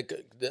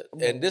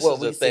 And this is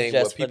the thing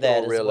where people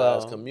don't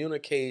realize,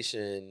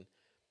 communication,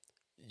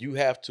 you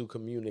have to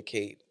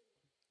communicate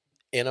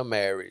in a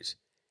marriage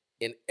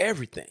in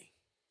everything.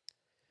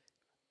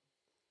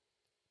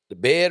 The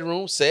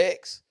bedroom,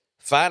 sex,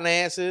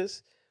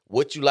 finances,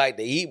 what you like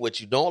to eat, what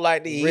you don't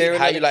like to eat,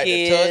 how you like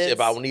to touch, if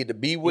I need to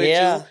be with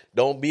you,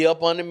 don't be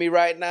up under me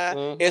right now.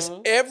 Mm-hmm. It's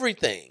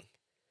everything.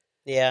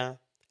 Yeah.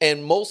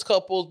 And most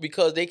couples,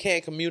 because they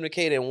can't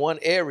communicate in one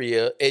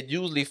area, it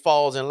usually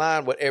falls in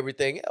line with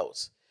everything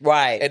else.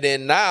 Right. And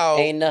then now,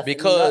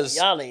 because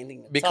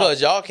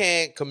y'all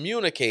can't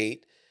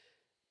communicate,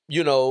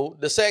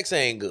 the sex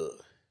ain't good.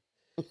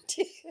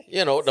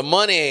 The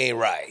money ain't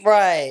right.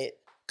 Right.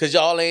 Because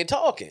y'all ain't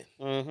talking.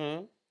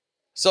 Mm-hmm.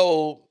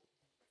 So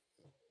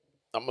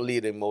I'm going to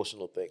leave the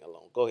emotional thing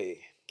alone. Go ahead.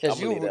 Because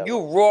you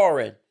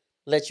roaring.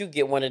 Let you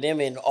get one of them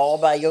in all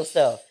by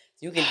yourself.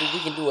 We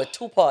can do a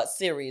 2-part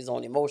series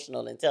on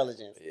emotional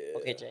intelligence. Yeah.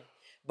 Okay, Jay.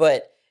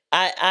 But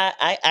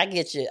I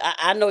get you.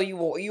 I know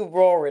you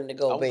roaring to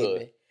go, I'm baby.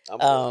 good. I'm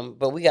good.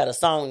 But we got a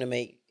song to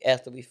make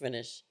after we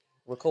finish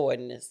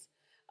recording this.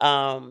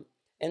 And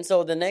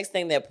so the next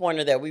thing that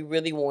we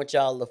really want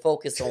y'all to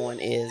focus on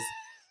is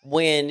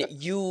when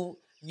you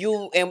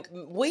and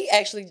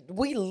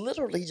we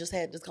literally just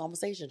had this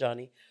conversation,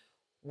 Johnny.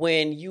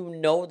 When you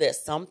know that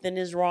something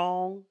is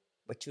wrong,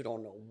 but you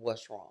don't know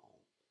what's wrong.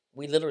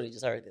 We literally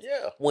just heard this.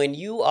 Yeah. When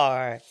you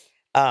are,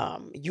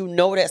 you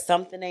know that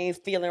something ain't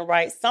feeling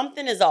right,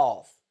 something is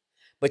off,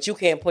 but you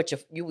can't put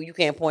you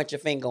can't point your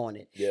finger on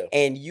it. Yeah.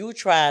 And you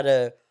try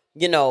to,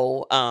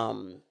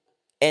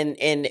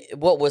 and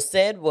what was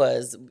said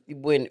was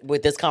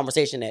with this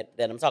conversation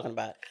that I'm talking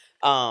about,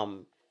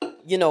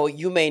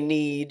 you may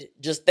need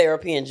just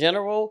therapy in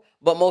general,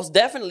 but most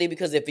definitely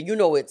because if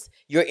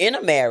you're in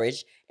a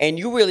marriage and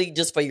you really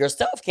just for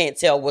yourself can't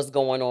tell what's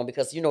going on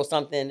because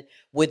something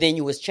within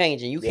you is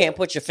changing. You can't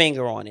put your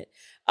finger on it.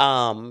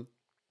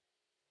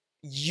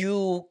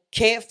 You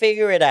can't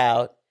figure it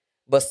out,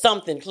 but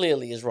something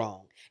clearly is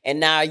wrong. And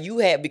now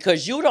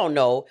because you don't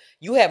know,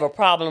 you have a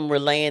problem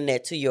relaying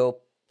that to your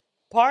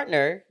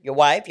partner, your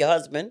wife, your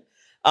husband,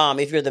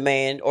 if you're the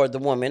man or the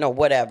woman or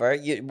whatever,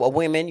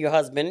 women, your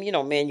husband,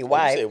 man, your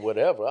wife. You say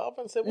whatever.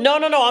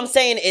 No. I'm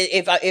saying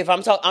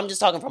I'm just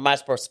talking from my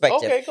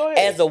perspective. Okay, go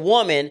ahead. As a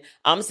woman,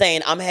 I'm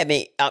saying I'm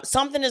having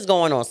something is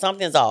going on,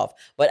 something's off,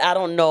 but I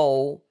don't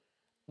know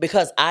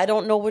because I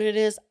don't know what it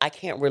is. I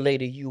can't relay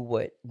to you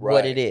what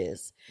it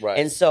is, right?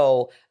 And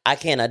so I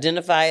can't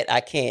identify it. I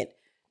can't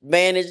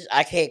manage.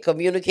 I can't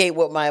communicate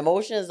what my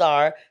emotions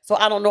are, so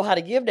I don't know how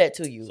to give that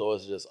to you. So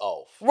it's just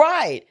off,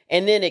 right?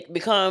 And then it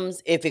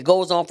becomes, if it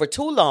goes on for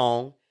too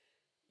long,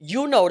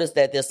 you notice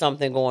that there's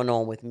something going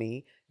on with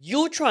me.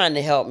 You trying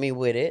to help me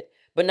with it,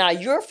 but now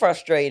you're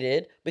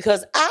frustrated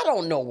because I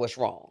don't know what's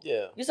wrong.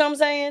 Yeah, you see what I'm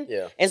saying?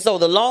 Yeah. And so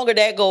the longer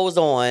that goes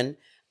on,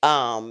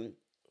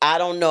 I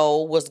don't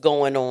know what's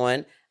going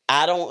on.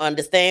 I don't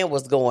understand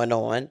what's going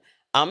on.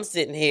 I'm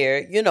sitting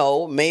here,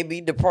 maybe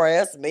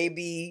depressed,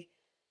 maybe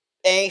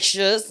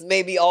anxious,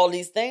 maybe all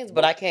these things,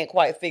 but I can't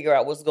quite figure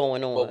out what's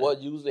going on. But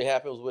what usually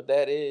happens with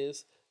that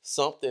is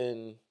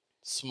something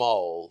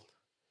small,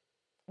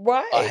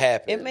 right?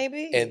 Happen. It may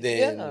be, and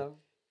then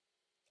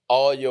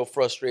all your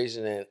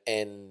frustration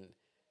and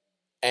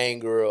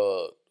anger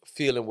or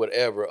feeling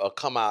whatever will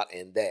come out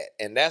in that,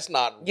 and that's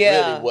not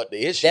really what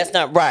the issue. That's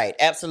not right.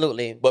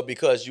 Absolutely. But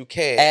because you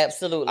can't,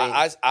 absolutely,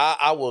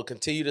 I will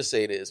continue to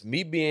say this: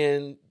 me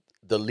being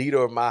the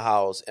leader of my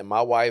house and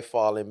my wife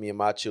following me and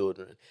my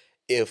children.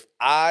 If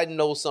I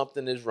know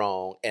something is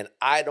wrong and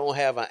I don't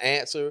have an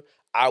answer,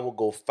 I will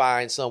go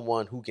find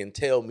someone who can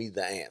tell me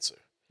the answer.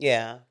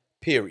 Yeah.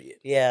 Period.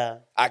 Yeah.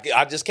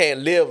 I just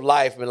can't live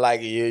life and like,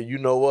 yeah, you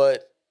know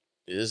what?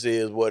 This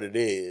is what it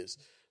is.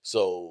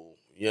 So,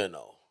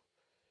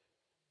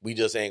 we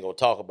just ain't gonna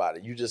talk about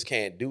it. You just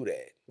can't do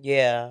that.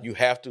 Yeah. You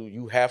have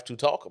to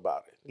talk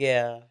about it.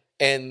 Yeah.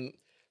 And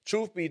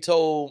truth be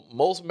told,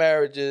 most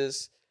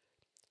marriages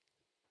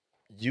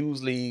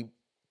usually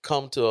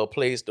come to a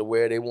place to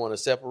where they want to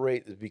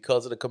separate is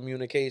because of the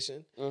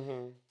communication.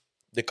 Mm-hmm.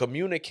 The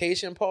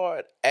communication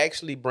part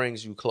actually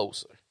brings you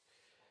closer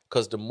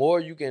because the more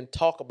you can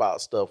talk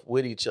about stuff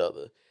with each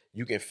other,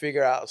 you can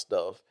figure out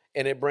stuff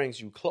and it brings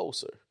you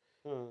closer.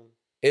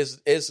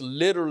 It's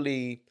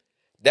literally,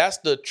 that's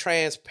the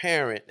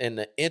transparent and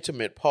the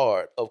intimate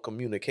part of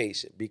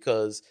communication,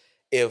 because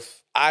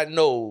if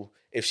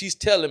she's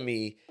telling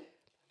me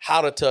how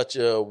to touch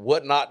her,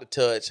 what not to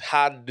touch,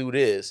 how to do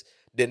this,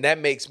 then that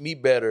makes me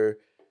better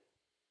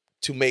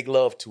to make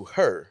love to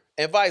her,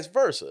 and vice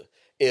versa.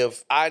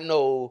 If I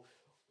know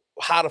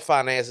how the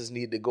finances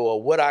need to go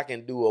or what I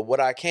can do or what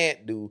I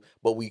can't do,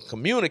 but we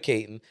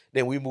communicating,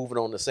 then we moving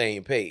on the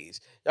same page.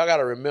 Y'all got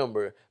to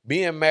remember,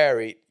 being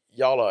married,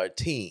 y'all are a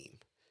team.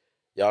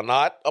 Y'all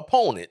not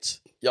opponents.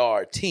 Y'all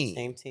are a team.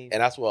 Same team.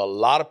 And that's where a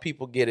lot of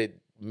people get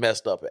it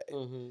messed up at.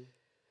 Mm-hmm.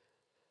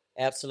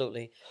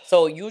 Absolutely.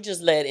 So you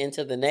just led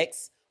into the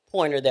next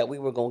pointer that we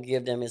were going to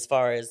give them, as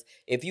far as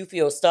if you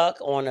feel stuck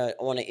on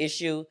an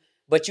issue,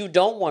 but you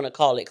don't want to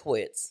call it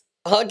quits.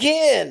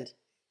 Again.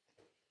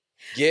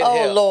 Get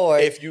help.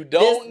 Lord. If you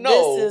don't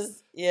know,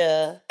 this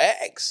is,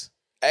 ask.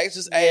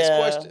 Ask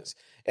questions.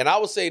 And I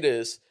would say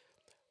this,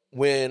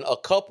 when a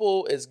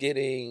couple is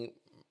getting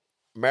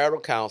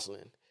marital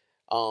counseling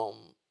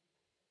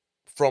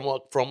from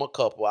a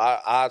couple,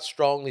 I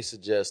strongly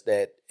suggest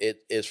that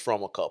it is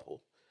from a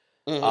couple.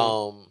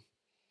 Mm-hmm.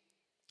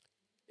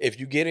 If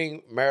you're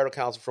getting marital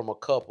counseling from a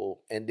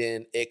couple and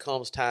then it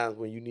comes times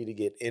when you need to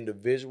get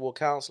individual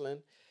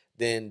counseling,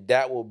 then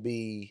that will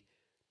be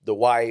the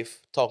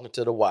wife talking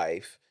to the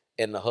wife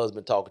and the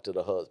husband talking to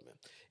the husband.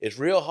 It's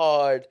real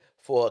hard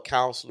for a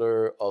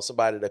counselor or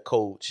somebody to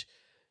coach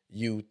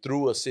you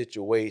through a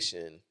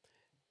situation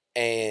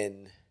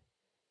and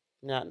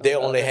they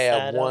only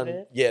have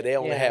one. Yeah, they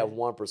only have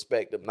one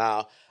perspective.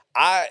 Now,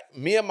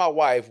 me and my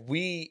wife,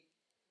 we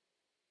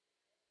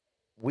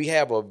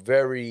have a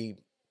very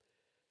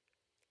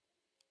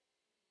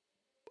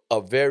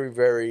a very,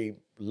 very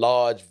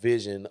large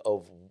vision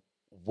of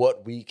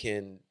what we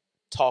can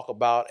talk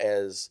about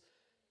as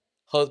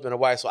husband and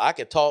wife. So I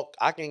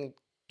can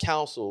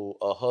counsel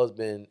a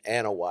husband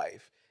and a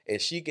wife,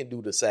 and she can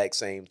do the exact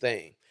same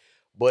thing.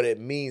 But it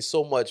means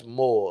so much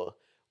more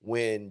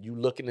when you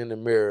looking in the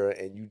mirror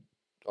and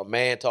a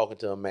man talking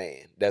to a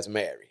man that's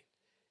married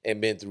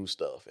and been through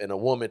stuff, and a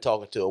woman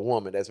talking to a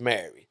woman that's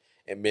married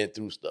and been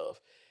through stuff.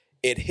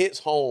 It hits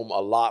home a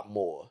lot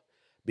more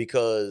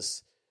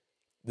because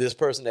this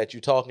person that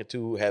you're talking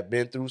to have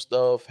been through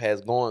stuff,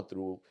 has gone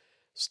through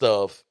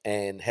stuff,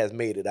 and has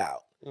made it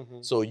out.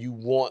 Mm-hmm. So you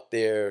want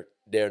their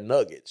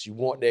nuggets. You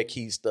want their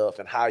key stuff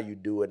and how you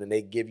do it, and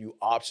they give you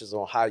options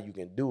on how you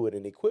can do it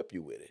and equip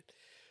you with it.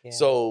 Yeah.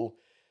 So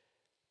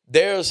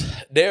there's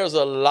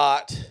a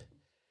lot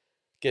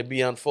can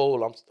be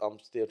unfold. I'm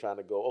still trying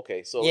to go.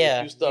 Okay, so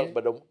if you stuck,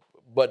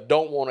 but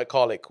don't want to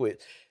call it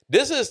quit.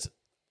 This is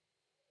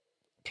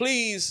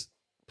please.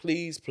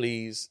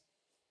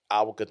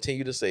 I will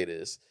continue to say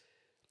this.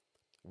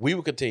 We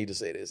will continue to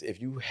say this.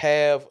 If you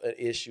have an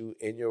issue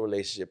in your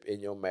relationship, in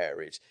your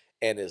marriage,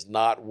 and it's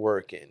not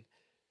working,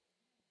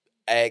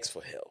 ask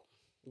for help.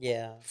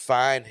 Yeah.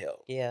 Find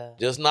help. Yeah.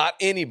 Just not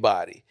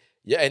anybody.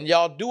 Yeah, and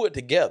y'all do it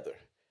together.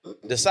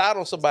 Decide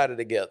on somebody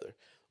together.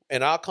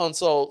 In our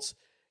consults,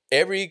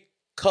 every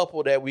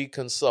couple that we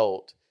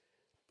consult,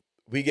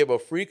 we give a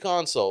free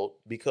consult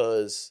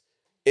because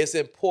it's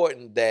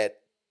important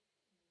that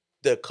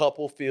the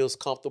couple feels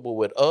comfortable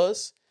with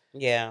us.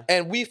 Yeah.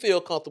 And we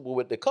feel comfortable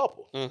with the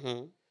couple.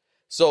 Mm-hmm.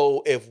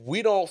 So if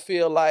we don't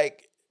feel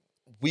like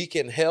we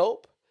can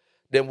help,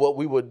 then what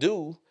we would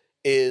do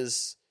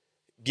is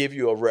give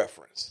you a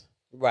reference.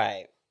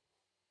 Right.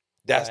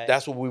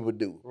 That's what we would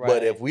do. Right.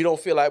 But if we don't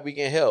feel like we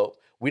can help,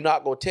 we're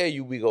not going to tell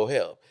you we go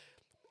help.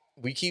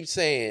 We keep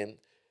saying,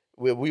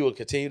 we will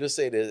continue to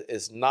say this,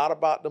 it's not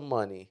about the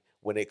money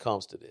when it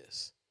comes to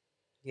this.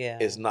 Yeah.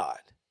 It's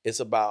not. It's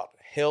about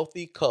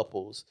healthy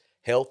couples,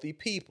 healthy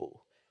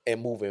people,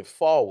 and moving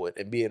forward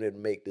and being able to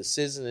make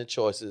decisions and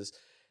choices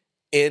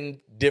in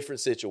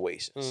different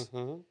situations.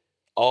 Mm-hmm.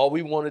 All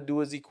we want to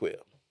do is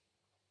equip.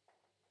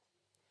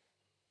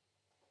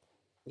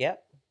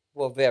 Yep.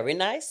 Well, very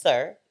nice,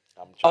 sir.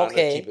 I'm trying to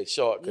keep it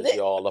short because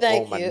y'all up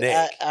on my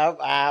neck.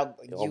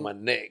 On my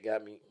neck.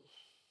 Got me.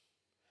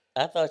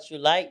 I thought you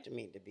liked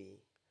me to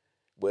be.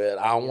 Well,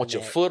 I don't want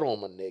your foot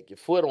on my neck. Your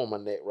foot on my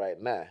neck right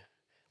now.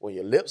 When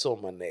your lips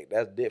on my neck,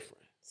 that's different.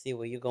 See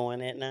where you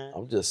going at now?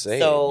 I'm just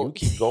saying. So, you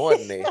keep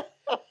going there.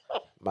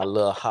 My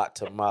little hot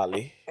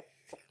tamale.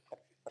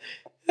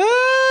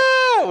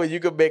 Well, you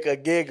can make a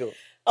giggle.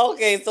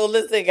 Okay, so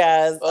listen,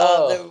 guys.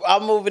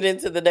 I'm moving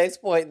into the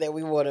next point that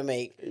we want to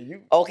make.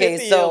 Okay,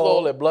 50 years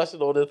old and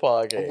blushing on this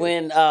podcast.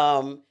 When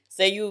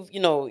say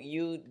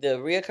the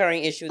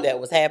reoccurring issue that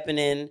was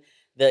happening,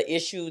 the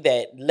issue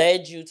that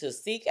led you to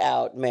seek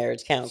out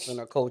marriage counseling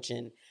or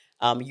coaching,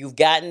 you've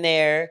gotten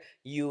there.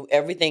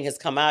 Everything has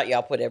come out.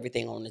 Y'all put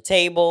everything on the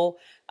table.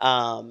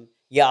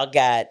 Y'all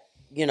got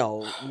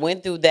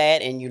went through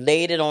that, and you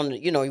laid it on,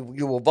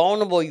 you were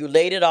vulnerable, you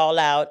laid it all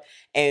out,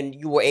 and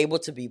you were able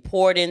to be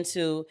poured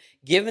into,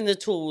 given the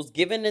tools,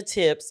 given the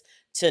tips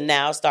to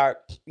now start,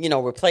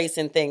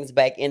 replacing things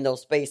back in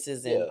those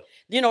spaces and,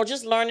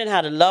 just learning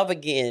how to love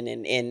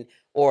again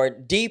or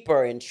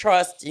deeper and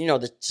trust,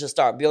 to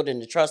start building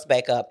the trust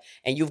back up.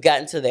 And you've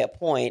gotten to that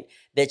point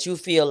that you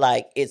feel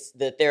like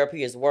the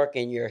therapy is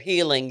working, you're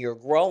healing, you're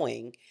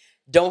growing.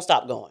 Don't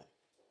stop going.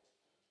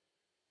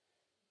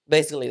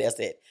 Basically, that's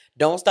it.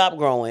 Don't stop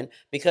growing,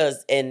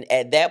 because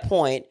at that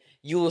point,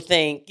 you will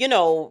think,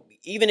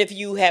 even if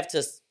you have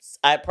to,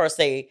 per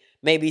se,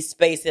 maybe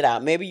space it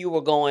out. Maybe you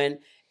were going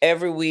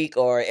every week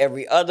or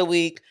every other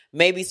week,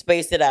 maybe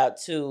space it out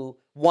to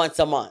once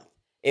a month.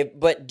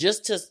 But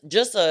just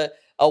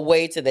a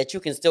way to that you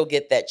can still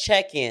get that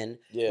check-in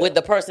with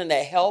the person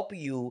that help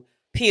you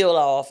peel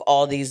off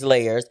all these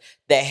layers,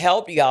 that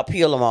help y'all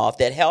peel them off,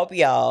 that help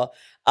y'all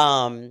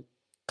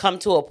come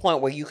to a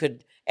point where you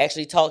could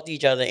actually talk to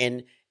each other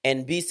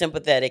and be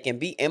sympathetic and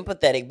be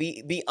empathetic,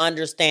 be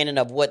understanding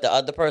of what the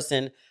other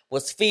person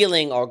was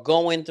feeling or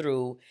going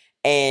through,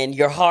 and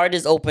your heart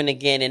is open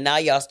again, and now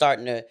y'all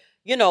starting to,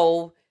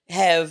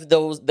 have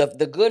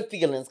the good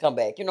feelings come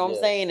back. You know what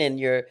I'm saying? And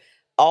you're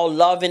all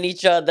loving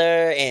each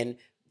other and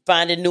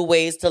finding new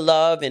ways to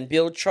love and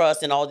build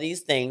trust and all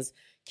these things.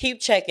 Keep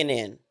checking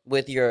in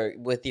with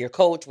your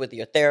coach, with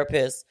your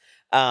therapist,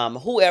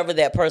 whoever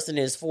that person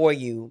is for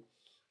you,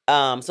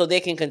 so they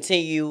can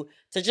continue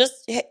to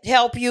just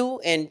help you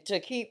and to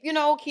keep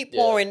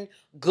pouring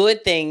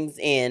good things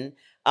in,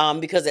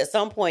 because at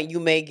some point you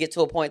may get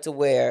to a point to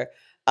where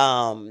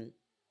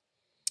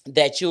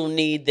that you'll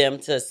need them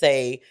to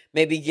say,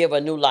 maybe give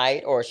a new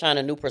light or shine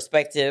a new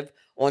perspective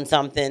on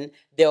something.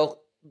 They'll,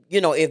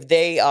 if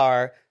they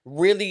are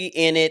really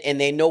in it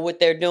and they know what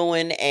they're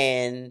doing,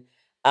 and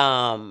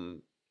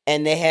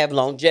they have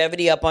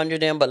longevity up under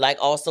them. But like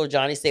also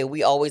Johnny said,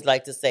 we always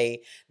like to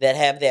say that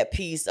have that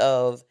piece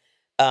of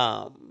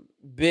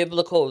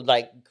biblical,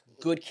 like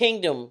good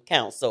kingdom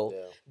counsel.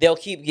 They'll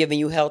keep giving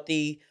you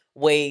healthy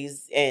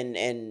ways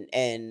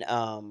and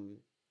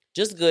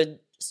just good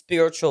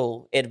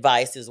spiritual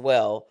advice as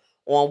well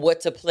on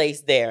what to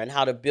place there and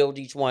how to build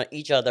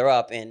each other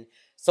up, and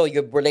so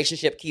your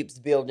relationship keeps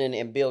building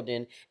and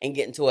building and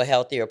getting to a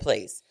healthier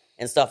place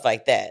and stuff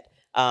like that.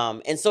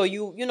 And so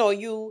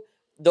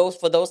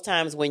for those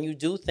times when you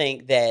do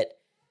think that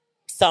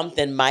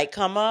something might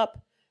come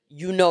up,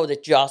 you know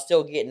that y'all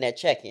still getting that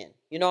check-in.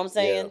 You know what I'm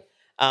saying?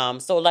 Yeah.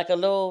 So like a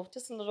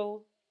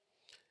little.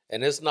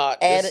 And it's not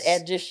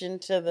addition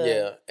to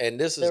the and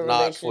this is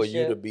not for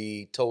you to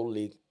be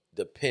totally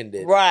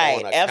dependent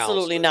right on a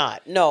absolutely counselor.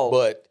 Not no,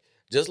 but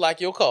just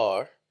like your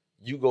car,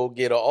 you go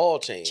get an oil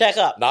change, check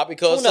up, not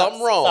because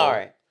something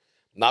wrong,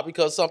 not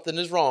because something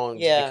is wrong,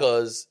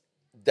 because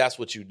that's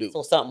what you do,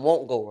 so something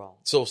won't go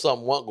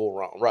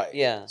wrong, right?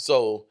 Yeah.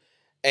 So,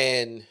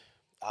 and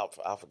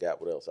I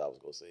forgot what else I was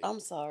gonna say. I'm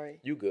sorry.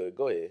 You good?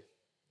 Go ahead.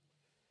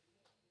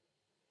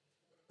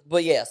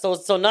 But yeah,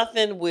 so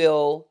nothing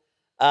will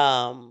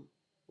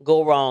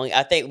go wrong.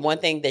 I think one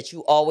thing that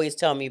you always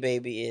tell me,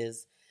 baby,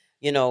 is,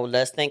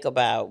 let's think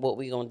about what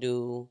we're going to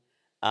do,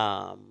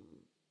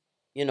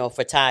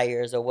 for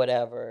tires or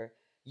whatever.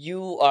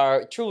 You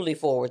are truly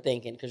forward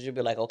thinking, because you'll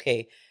be like,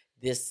 okay,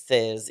 this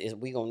says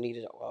we're going to need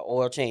an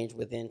oil change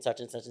within such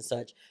and such and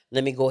such.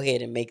 Let me go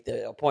ahead and make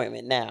the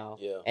appointment now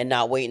and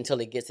not wait until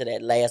it gets to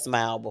that last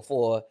mile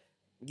before,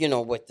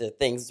 with the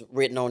things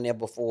written on there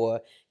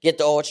before, get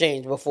the oil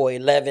change before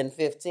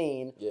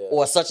 11:15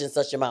 or such and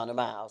such amount of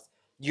miles.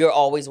 You're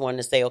always wanting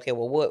to say, okay,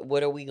 well,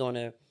 what are we going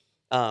to,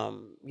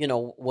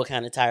 what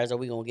kind of tires are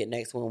we going to get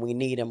next when we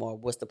need them, or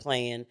what's the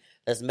plan?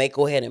 Let's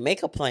go ahead and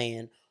make a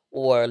plan,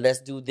 or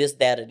let's do this,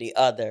 that, or the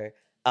other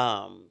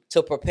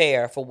to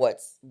prepare for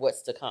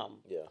what's to come.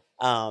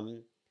 Yeah.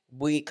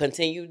 We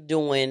continue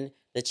doing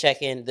the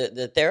check-in,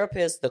 the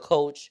therapist, the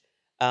coach,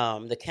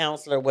 the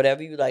counselor,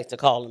 whatever you like to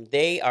call them.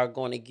 They are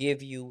going to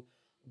give you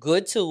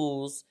good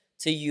tools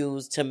to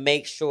use to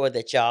make sure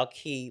that y'all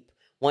keep.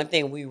 One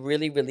thing we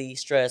really, really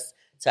stress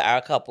to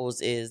our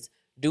couples is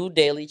do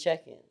daily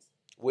check-ins.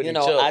 With each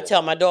other. I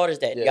tell my daughters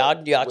that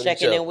y'all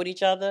checking in with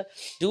each other.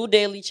 Do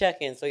daily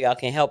check-ins so y'all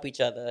can help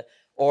each other,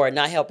 or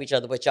not help each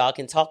other, but y'all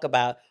can talk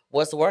about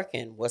what's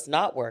working, what's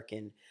not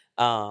working.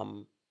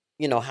 How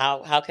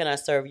can I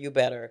serve you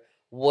better?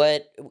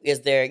 What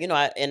is there?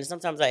 And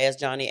sometimes I ask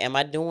Johnny, am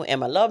I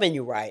loving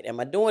you right? Am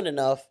I doing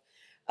enough?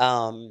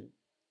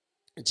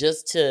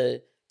 Just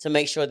to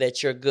make sure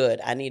that you're good.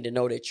 I need to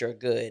know that you're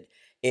good.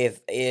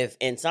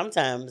 And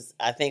sometimes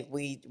I think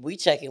we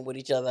check in with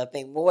each other, I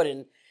think more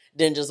than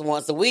just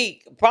once a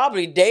week,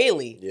 probably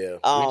daily. Yeah.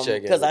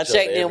 Because I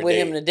checked in with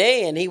him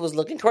today and he was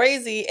looking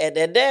crazy at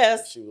that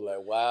desk. She was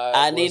like, "Why?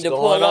 I need to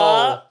pull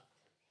up.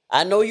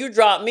 I know you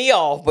dropped me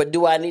off, but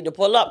do I need to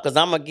pull up? Because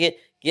I'm gonna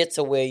get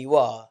to where you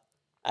are.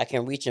 I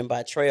can reach him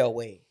by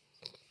trailway.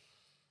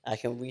 I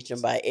can reach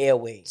him by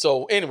airway."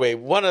 So anyway,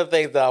 one of the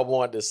things that I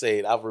wanted to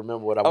say, I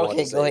remember what I wanted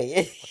to say. Okay, go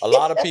ahead.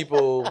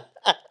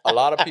 A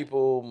lot of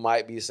people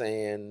might be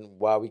saying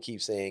why we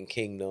keep saying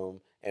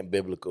kingdom and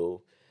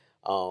biblical.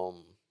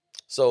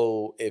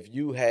 So if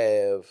you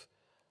have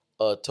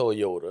a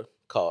Toyota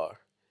car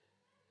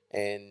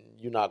and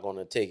you're not going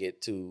to take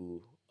it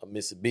to a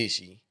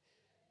Mitsubishi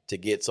to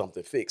get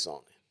something fixed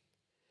on it.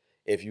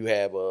 If you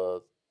have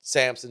a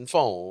Samsung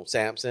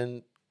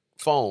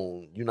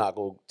phone, you're not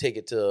going to take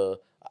it to an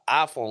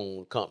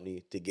iPhone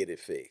company to get it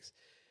fixed.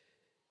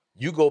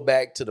 You go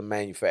back to the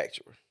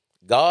manufacturer.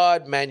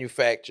 God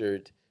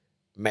manufactured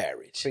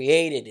marriage.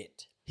 Created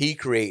it. He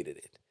created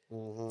it.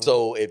 Mm-hmm.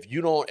 So if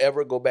you don't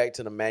ever go back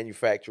to the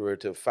manufacturer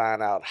to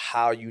find out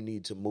how you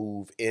need to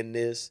move in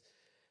this,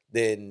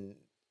 then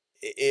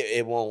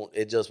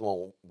it just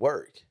won't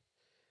work.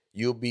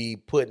 You'll be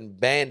putting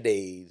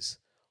Band-Aids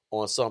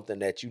on something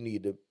that it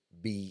need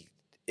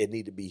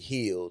to be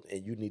healed,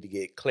 and you need to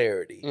get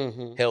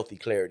clarity, healthy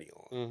clarity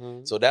on.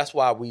 Mm-hmm. So that's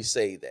why we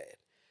say that.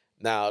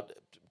 Now,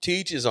 to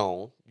each his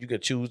own. You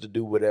can choose to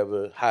do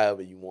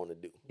however you want to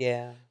do.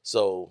 Yeah.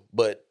 So,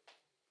 but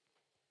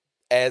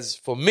as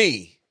for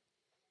me,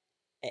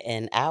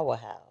 in our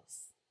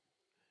house,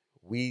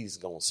 we's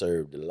gonna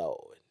serve the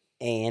Lord,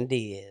 and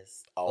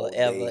is all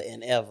forever day,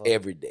 and ever,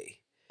 every day.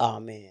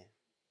 Amen.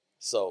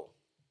 So,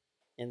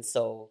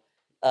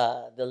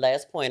 the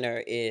last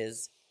pointer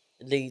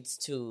leads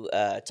to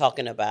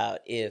talking about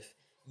if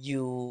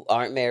you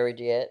aren't married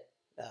yet,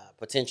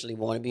 potentially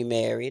want to be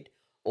married,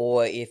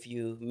 or if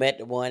you met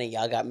the one and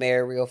y'all got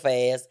married real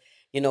fast.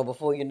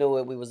 Before you knew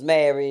it, we was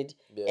married,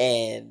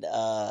 and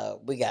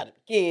we got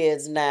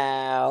kids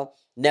now.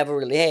 Never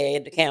really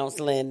had the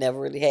counseling, never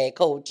really had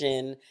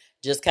coaching.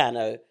 Just kind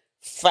of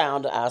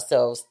found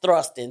ourselves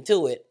thrust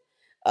into it.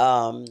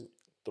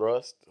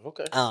 Thrust,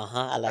 okay.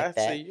 I like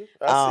that. I see you.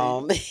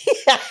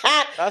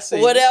 I see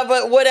you.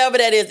 Whatever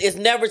that is, it's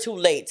never too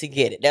late to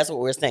get it. That's what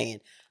we're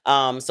saying.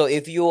 So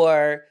if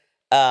you're,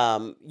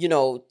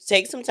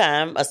 take some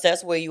time,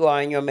 assess where you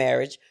are in your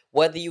marriage,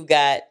 whether you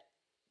got,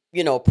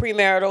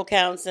 premarital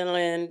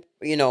counseling,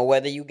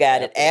 whether you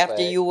got it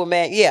after you were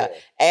married. Yeah,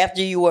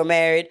 after you were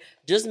married.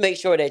 Just make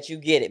sure that you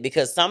get it,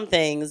 because some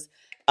things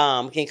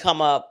can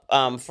come up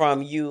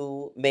from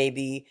you.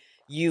 Maybe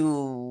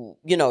you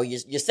know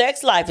your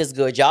sex life is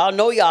good. Y'all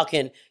know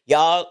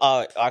y'all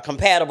are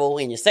compatible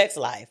in your sex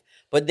life,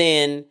 but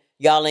then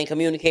y'all ain't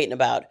communicating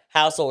about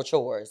household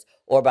chores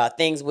or about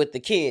things with the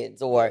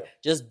kids or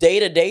just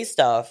day-to-day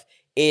stuff.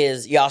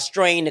 Is y'all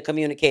strained to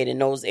communicate in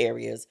those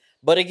areas?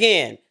 But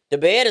again, the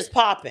bed is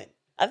popping.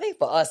 I think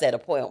for us at a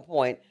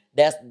point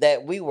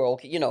that we were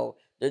okay. You know,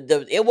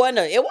 it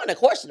wasn't a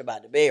question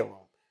about the bedroom.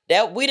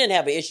 That we didn't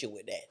have an issue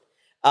with that.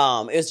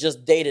 It's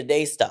just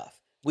day-to-day stuff.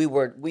 We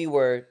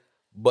were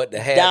but to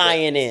have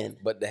dying in.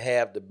 But to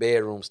have the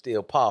bedroom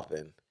still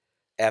popping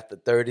after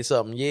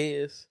 30-something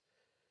years,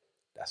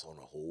 that's on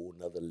a whole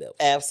nother level.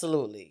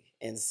 Absolutely.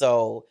 And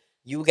so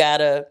you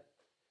gotta,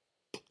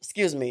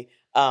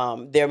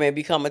 there may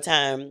become a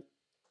time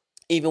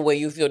even where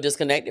you feel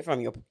disconnected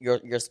from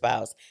your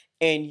spouse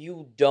and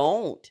you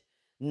don't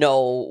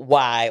know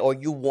why, or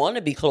you want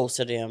to be close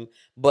to them,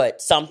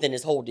 but something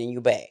is holding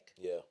you back.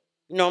 Yeah.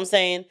 You know what I'm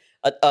saying?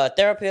 A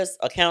therapist,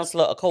 a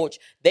counselor, a coach,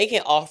 they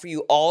can offer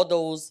you all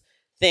those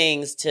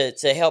things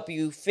to help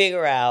you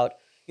figure out,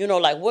 you know,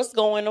 like what's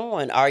going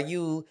on. Are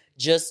you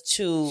just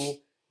too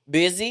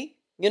busy,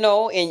 you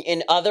know,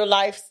 in other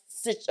life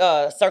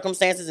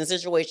circumstances and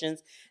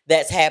situations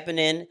that's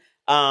happening,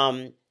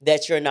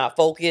 that you're not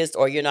focused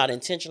or you're not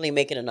intentionally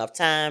making enough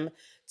time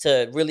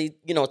to really,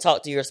 you know,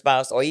 talk to your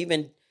spouse or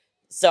even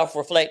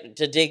self-reflect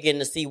to dig in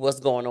to see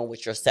what's going on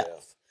with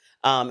yourself.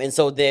 And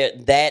so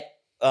that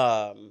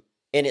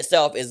in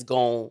itself is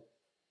going to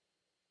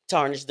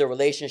tarnish the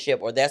relationship,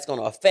 or that's going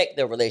to affect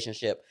the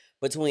relationship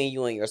between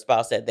you and your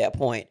spouse at that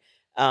point.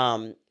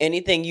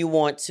 Anything you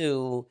want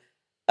to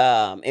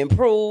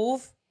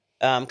improve,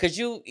 because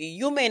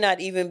you may not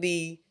even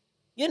be,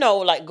 you know,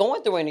 like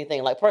going through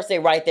anything like per se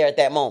right there at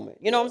that moment.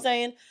 You know what I'm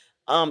saying?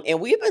 And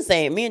we've been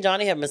saying, me and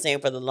Johnny have been saying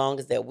for the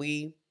longest that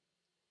we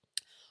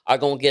are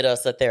going to get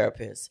us a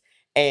therapist.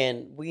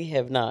 And we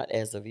have not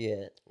as of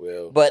yet.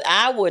 Well, but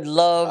I would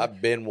love.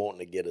 I've been wanting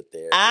to get a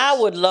therapist. I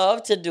would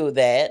love to do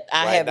that.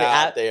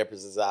 Our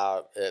therapist is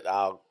our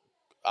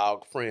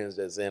friends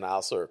that's in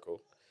our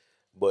circle,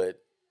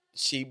 but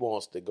she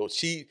wants to go.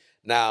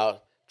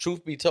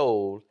 Truth be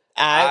told,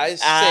 I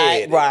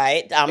said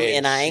right.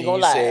 And I ain't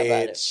gonna lie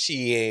about it.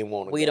 She ain't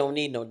want to. We don't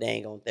need no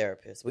dang on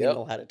therapist. We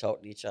know how to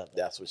talk to each other.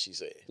 That's what she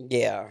said.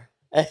 Yeah.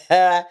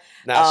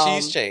 Now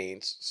she's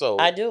changed. So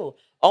I do.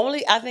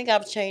 I think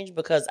I've changed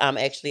because I'm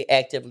actually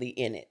actively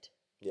in it.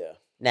 Yeah.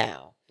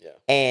 Now. Yeah.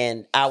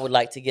 And I would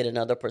like to get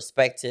another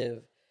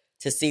perspective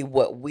to see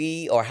what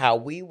how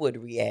we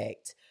would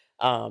react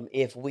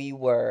if we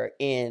were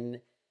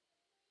in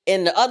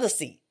the other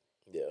seat.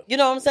 Yeah. You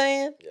know what I'm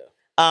saying? Yeah.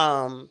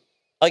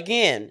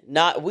 Again,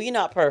 we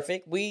not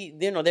perfect. We,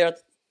 you know, there are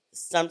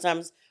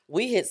sometimes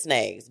we hit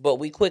snags, but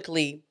we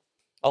quickly,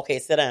 okay,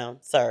 sit down,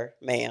 sir,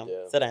 ma'am,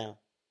 sit down.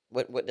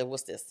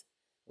 What's this?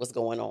 What's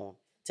going on?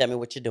 Tell me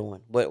what you're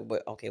doing.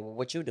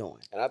 What you doing?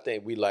 And I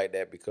think we like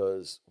that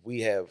because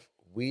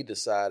we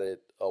decided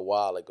a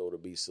while ago to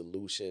be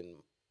solution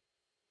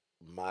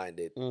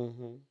minded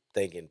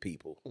thinking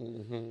people.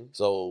 Mm-hmm.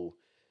 So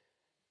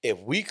if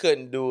we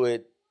couldn't do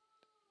it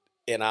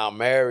in our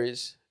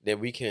marriage, then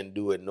we couldn't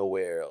do it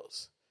nowhere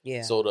else.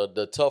 Yeah. So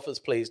the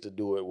toughest place to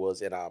do it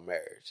was in our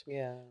marriage.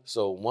 Yeah.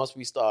 So once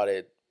we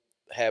started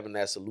having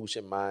that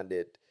solution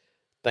minded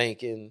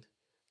thinking,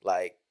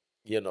 like,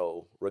 you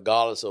know,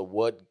 regardless of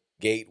what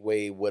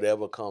gateway,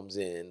 whatever comes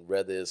in,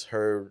 whether it's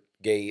her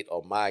gate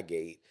or my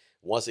gate,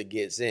 once it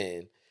gets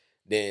in,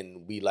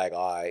 then we like,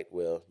 all right,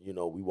 well, you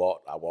know,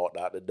 I walked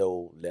out the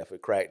door, left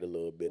it cracked a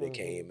little bit, it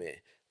came in.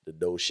 The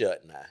door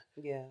shut now.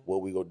 Yeah.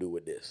 What we gonna do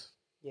with this?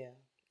 Yeah.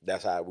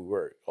 That's how we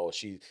work. Oh,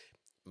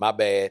 my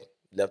bad,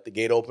 left the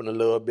gate open a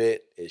little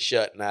bit, it's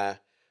shut now.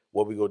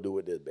 What we gonna do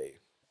with this, babe?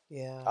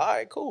 Yeah. All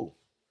right, cool.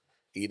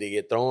 Either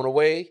get thrown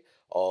away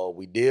or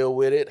we deal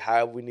with it,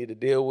 however we need to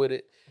deal with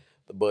it.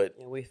 But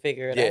we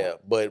figure it out. Yeah,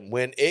 but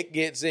when it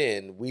gets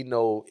in, we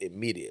know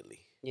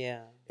immediately.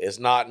 Yeah. It's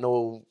not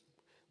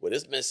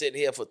it's been sitting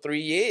here for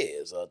 3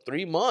 years or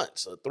 3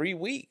 months or 3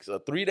 weeks or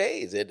 3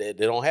 days. It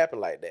don't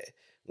happen like that.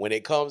 When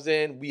it comes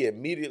in, we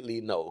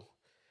immediately know.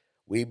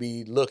 We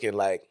be looking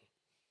like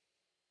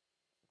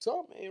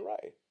something ain't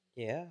right.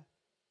 Yeah.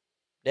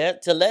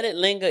 That to let it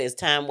linger is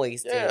time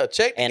wasted. Yeah,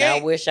 check the And gate.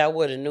 I wish I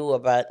would have knew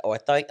about or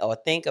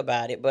think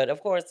about it. But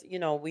of course, you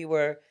know, we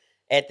were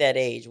at that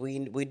age. We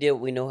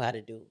know how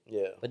to do.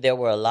 Yeah. But there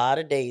were a lot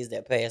of days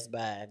that passed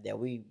by that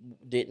we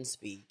didn't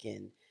speak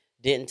and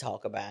didn't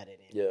talk about it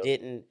and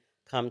didn't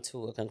come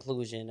to a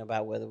conclusion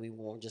about whether we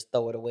want to just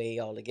throw it away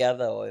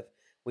altogether or if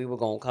we were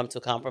going to come to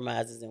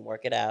compromises and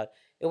work it out.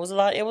 It was a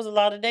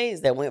lot of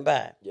days that went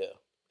by. Yeah.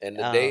 And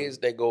the days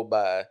that go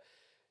by,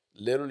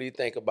 literally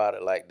think about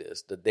it like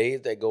this. The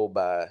days that go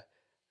by,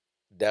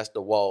 that's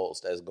the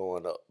walls that's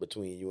going up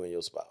between you and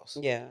your spouse.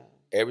 Yeah.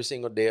 Every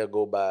single day will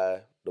go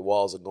by, the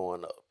walls are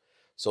going up.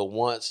 So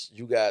once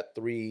you got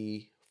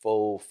 3,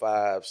 4,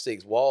 5,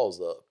 6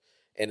 walls up,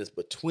 and it's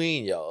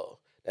between y'all,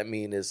 that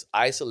means it's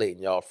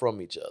isolating y'all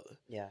from each other.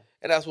 Yeah.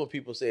 And that's when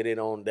people say they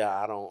don't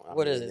die.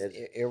 What is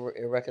it?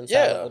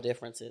 Irreconcilable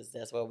differences.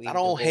 That's what we I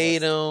don't hate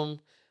them.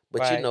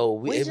 But, right. you know,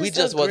 we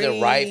just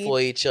wasn't right for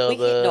each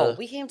other.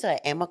 We came to an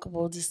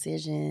amicable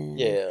decision.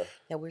 Yeah.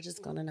 That we're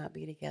just going to not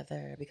be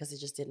together because it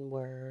just didn't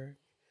work.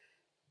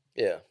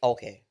 Yeah.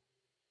 Okay.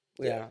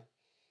 Yeah.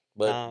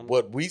 But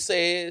what we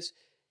say is,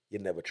 you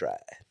never tried.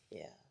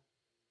 Yeah.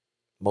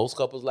 Most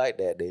couples like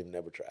that, they've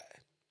never tried.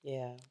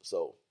 Yeah.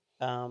 So.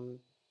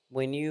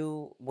 When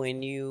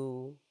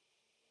you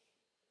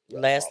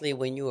lastly,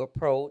 when you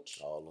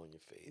approach. All on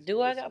your face.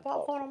 Do I got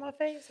popcorn on my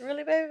face?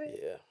 Really, baby?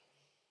 Yeah.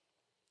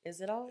 Is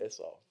it all? It's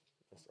all.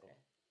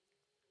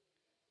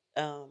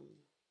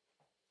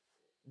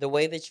 The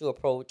way that you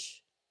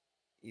approach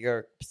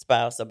your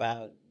spouse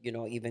about,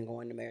 even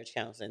going to marriage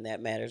counseling,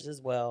 that matters as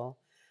well.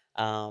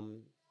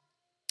 Don't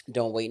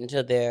wait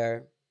until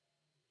they're,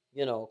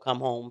 come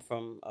home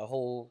from a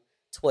whole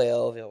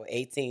 12 or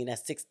 18, a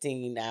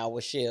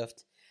 16-hour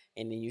shift.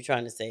 And then you're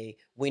trying to say,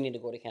 we need to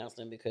go to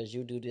counseling because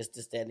you do this,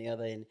 that, and the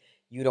other. And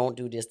you don't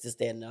do this,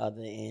 that, and the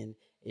other. And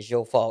it's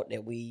your fault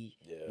that we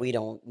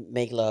don't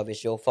make love.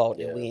 It's your fault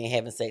that we ain't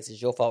having sex. It's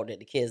your fault that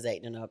the kids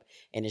acting up.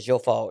 And it's your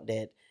fault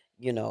that,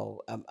 I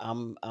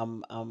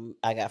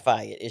got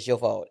fired. It's your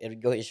fault.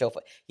 It's your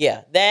fault.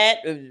 Yeah,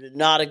 that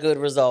not a good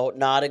result.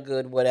 Not a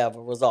good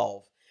whatever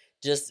resolve.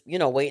 Just,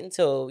 wait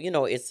until,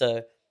 it's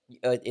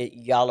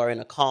y'all are in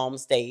a calm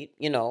state,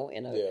 in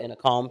a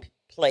calm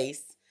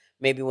place.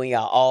 Maybe when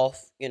y'all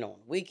off, on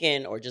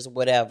weekend or just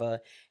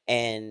whatever.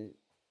 And,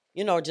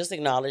 just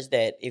acknowledge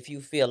that if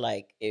you feel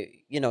like,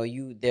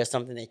 there's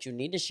something that you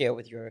need to share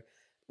with your,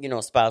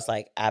 spouse,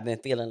 like I've been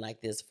feeling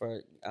like this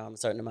for a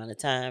certain amount of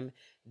time.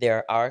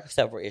 There are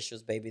several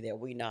issues, baby, that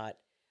we not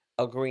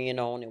agreeing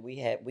on. And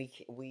we've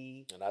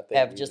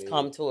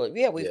come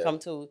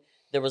to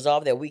the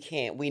resolve that we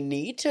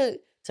need to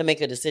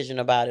make a decision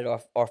about it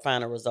or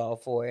find a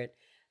resolve for it.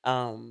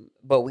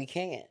 But we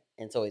can't.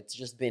 And so it's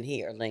just been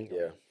here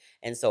lingering. Yeah.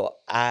 And so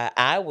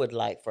I would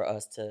like for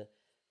us to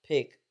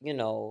pick,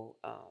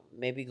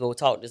 maybe go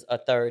talk to a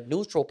third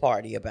neutral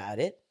party about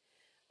it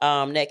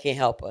that can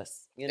help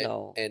us,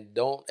 And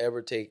don't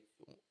ever take,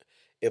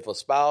 if a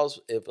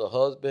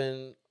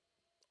husband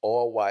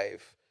or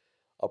wewife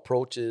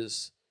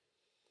approaches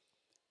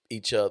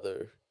each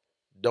other,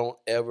 don't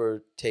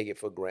ever take it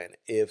for granted.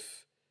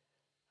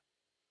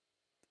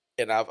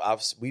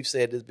 We've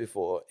said this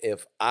before,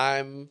 if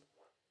I'm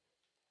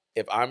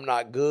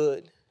not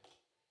good,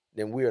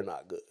 then we're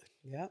not good.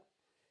 Yeah.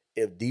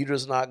 If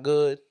Deidre's not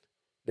good,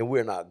 then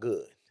we're not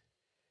good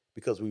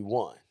because we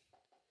won.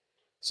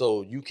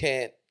 So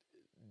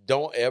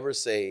don't ever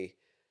say,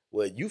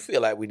 well, you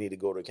feel like we need to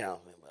go to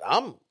counseling, but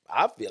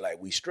I feel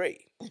like we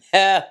straight.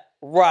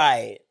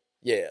 Right.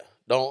 Yeah.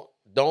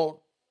 Don't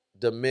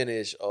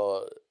diminish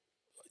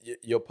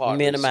your partner.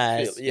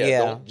 Minimize.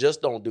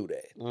 Don't do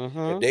that. Mm-hmm.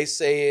 If they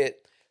say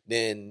it,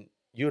 then,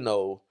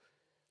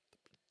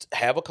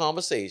 have a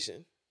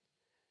conversation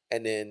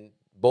and then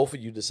both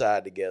of you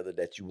decide together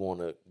that you want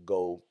to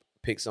go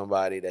pick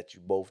somebody that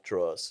you both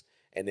trust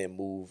and then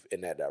move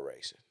in that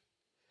direction.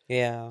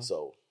 Yeah.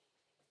 So.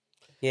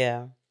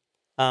 Yeah.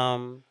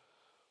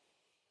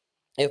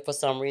 If for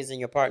some reason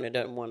your partner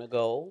doesn't want to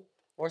go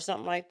or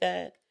something like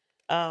that,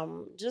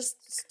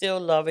 just still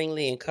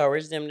lovingly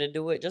encourage them to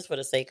do it just for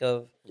the sake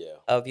of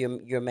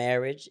your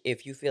marriage.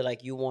 If you feel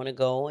like you want to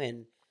go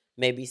and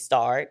maybe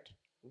start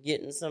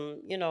getting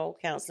some,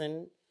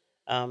 counseling,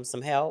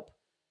 some help,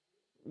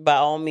 by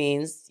all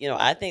means,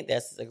 I think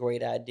that's a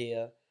great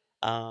idea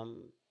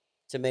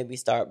to maybe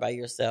start by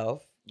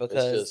yourself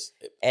because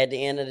at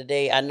the end of the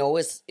day, I know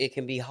it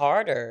can be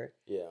harder,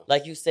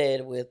 like you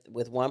said,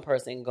 with one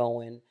person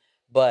going,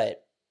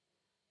 but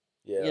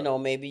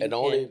maybe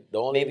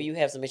maybe you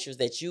have some issues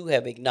that you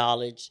have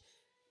acknowledged,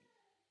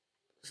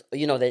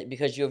 that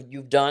because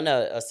you've done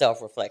a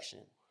self-reflection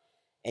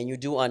and you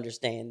do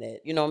understand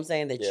that, you know what I'm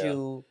saying,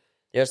 that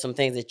there's some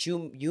things that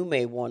you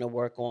may want to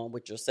work on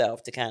with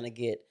yourself to kind of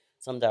get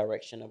some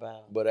direction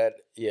about. But at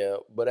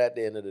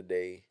the end of the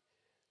day,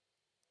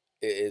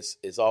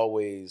 it's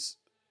always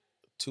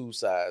two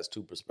sides,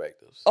 two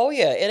perspectives. Oh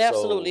yeah, it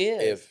absolutely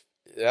is.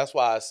 That's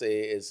why I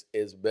say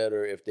it's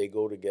better if they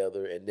go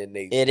together and then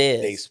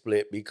they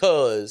split,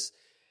 because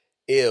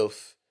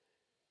if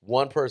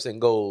one person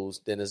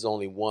goes, then it's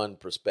only one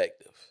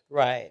perspective.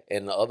 Right.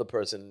 And the other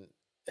person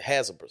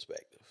has a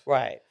perspective.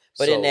 Right.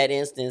 But in that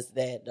instance,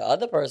 that the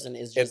other person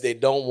is just, if they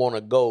don't want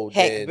to go,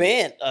 heck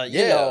bent,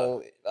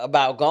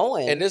 about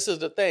going. And this is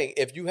the thing: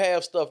 if you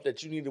have stuff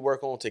that you need to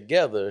work on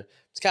together,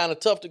 it's kind of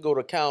tough to go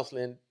to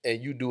counseling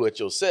and you do it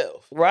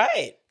yourself.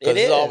 Right.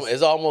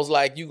 It's almost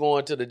like you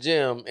going to the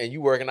gym and you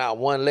working out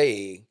one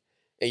leg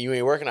and you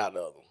ain't working out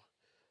the other one.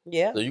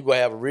 Yeah. So you gonna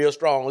have a real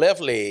strong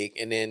left leg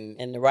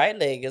and the right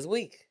leg is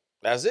weak.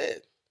 That's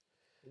it.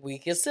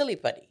 Weak as silly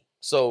putty.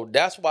 So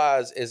that's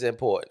why it's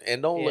important.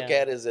 And don't look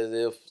at it as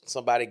if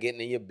somebody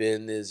getting in your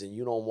business and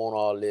you don't want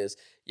all this.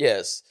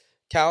 Yes,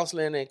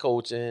 counseling and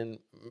coaching,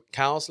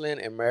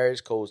 counseling and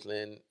marriage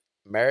counseling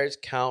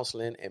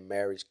and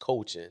marriage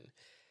coaching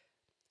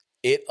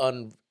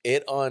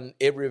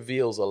it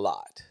reveals a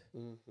lot.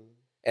 Mm-hmm.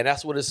 And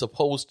that's what it's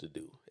supposed to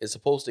do. It's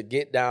supposed to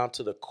get down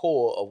to the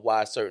core of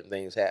why certain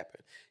things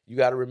happen. You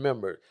got to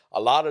remember,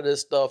 a lot of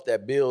this stuff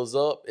that builds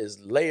up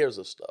is layers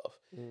of stuff.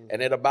 Mm-hmm. And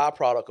they're a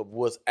byproduct of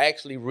what's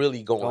actually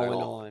really going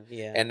on.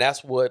 Yeah. And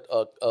that's what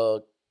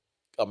a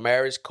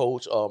marriage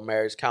coach or a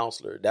marriage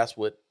counselor, that's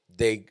what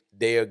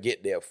they'll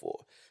get there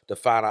for. To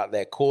find out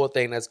that core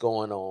thing that's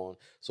going on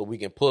so we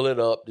can pull it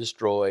up,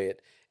 destroy it,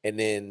 and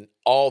then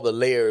all the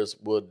layers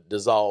will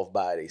dissolve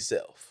by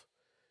themselves.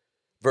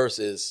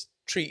 Versus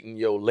treating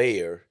your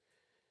layer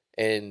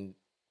and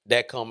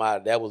that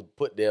was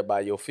put there by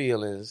your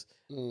feelings,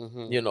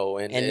 mm-hmm.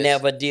 and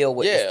never deal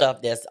with the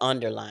stuff that's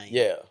underlying.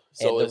 Yeah.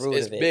 So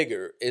it's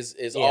bigger.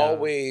 It's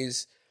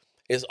always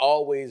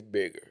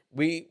bigger.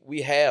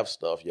 We have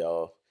stuff,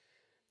 y'all.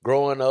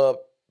 Growing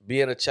up,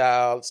 being a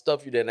child,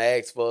 stuff you didn't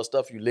ask for,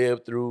 stuff you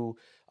lived through.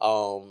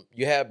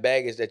 You have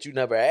baggage that you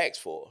never asked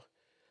for,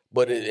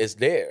 but it's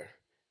there,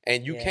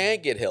 and you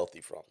can get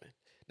healthy from it.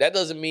 That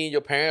doesn't mean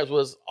your parents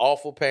was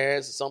awful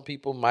parents. Some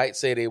people might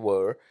say they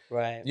were,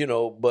 right?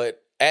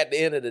 But at the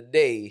end of the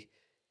day,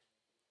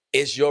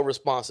 it's your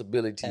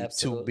responsibility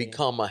to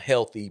become a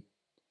healthy,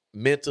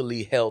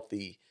 mentally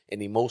healthy,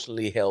 and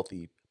emotionally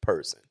healthy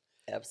person.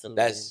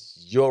 Absolutely,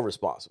 that's your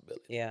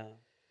responsibility. Yeah,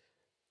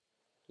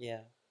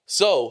 yeah.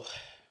 So,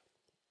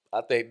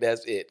 I think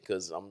that's it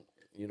because I'm,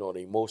 the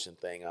emotion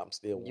thing. I'm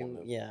still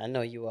wanting. Yeah, I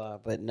know you are,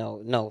 but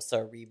no,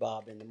 sir,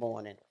 Bob in the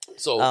morning.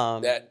 So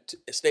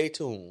stay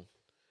tuned.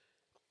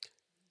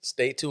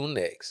 Stay tuned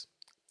next.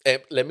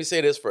 And let me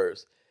say this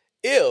first.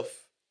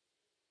 If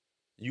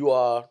you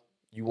want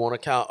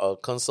to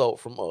consult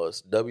from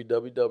us,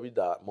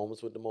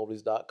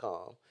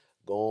 www.momentswiththemobleys.com.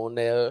 Go on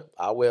there,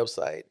 our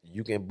website.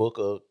 You can book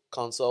a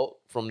consult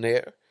from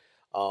there.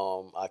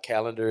 Our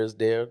calendar is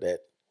there that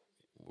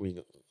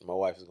my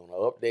wife is going to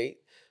update.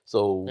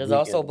 So there's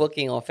also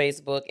booking on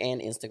Facebook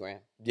and Instagram.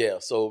 Yeah,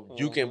 so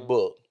you can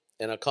book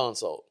in a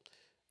consult.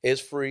 It's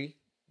free.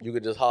 You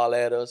can just holler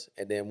at us,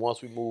 and then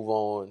once we move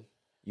on,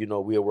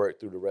 we'll work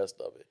through the rest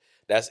of it.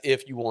 That's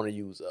if you want to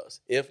use us.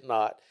 If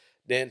not,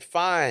 then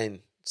find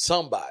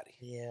somebody.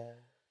 Yeah.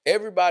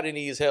 Everybody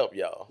needs help,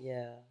 y'all.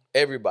 Yeah.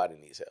 Everybody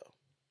needs help.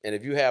 And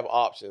if you have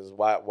options,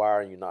 why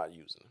are you not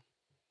using them?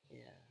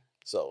 Yeah.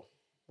 So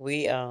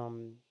we a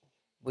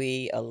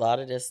lot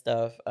of this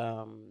stuff,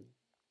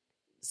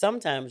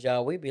 sometimes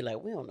y'all, we be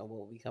like, we don't know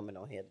what we coming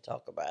on here to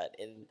talk about.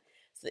 And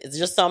it's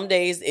just some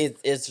days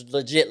it's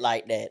legit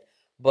like that.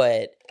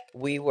 But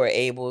we were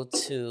able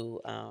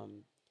to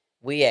and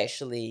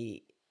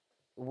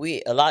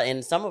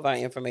some of our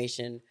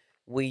information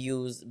we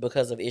use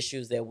because of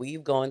issues that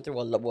we've gone through.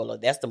 Well,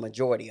 that's the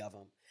majority of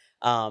them.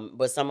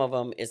 But some of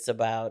them, it's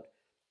about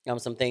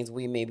some things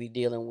we may be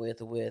dealing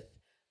with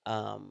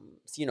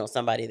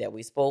somebody that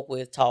we spoke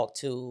with, talked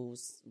to,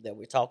 that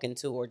we're talking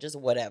to, or just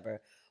whatever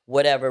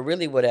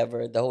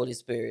the Holy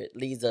Spirit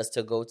leads us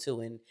to go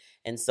to.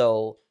 And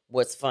so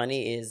what's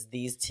funny is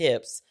these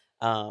tips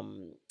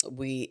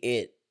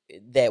we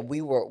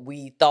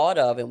thought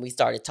of and we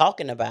started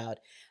talking about.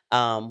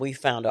 We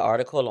found an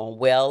article on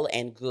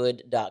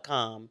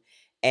wellandgood.com,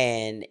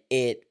 and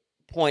it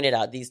pointed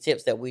out these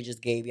tips that we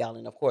just gave y'all.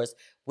 And of course,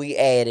 we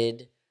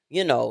added,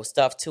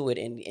 stuff to it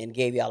and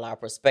gave y'all our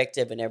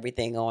perspective and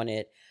everything on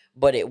it.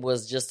 But it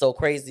was just so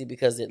crazy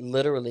because it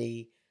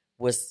literally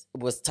was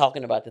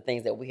talking about the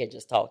things that we had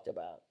just talked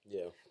about.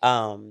 Yeah.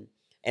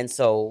 And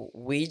so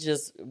this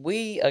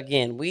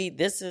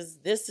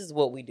is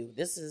what we do.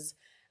 This is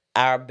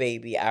our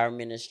baby, our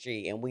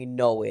ministry, and we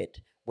know it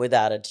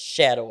without a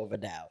shadow of a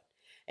doubt.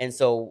 And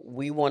so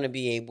we want to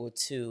be able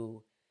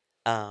to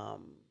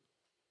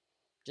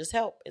just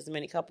help as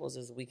many couples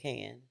as we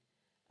can.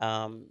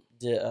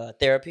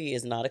 Therapy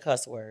is not a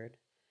cuss word.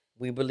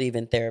 We believe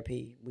in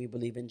therapy. We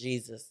believe in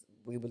Jesus.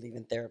 We believe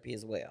in therapy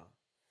as well.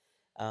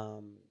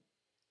 And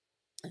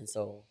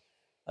so,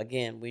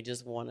 again, we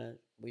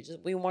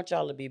want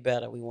y'all to be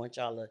better. We want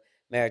y'all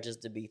marriages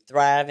to be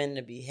thriving,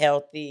 to be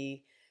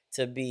healthy,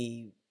 to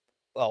be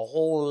a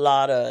whole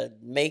lot of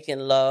making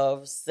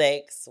love,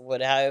 sex,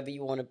 however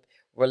you want to,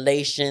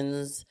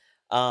 relations,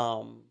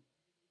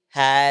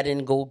 hide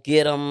and go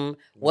get them,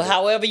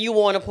 however you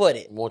want to put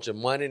it. You want your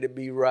money to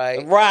be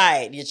right.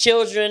 Right. Your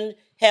children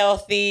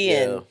healthy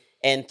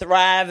and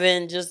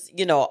thriving, just,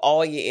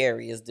 all your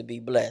areas to be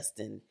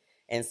blessed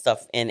and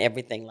stuff and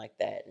everything like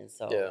that. And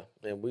so. Yeah.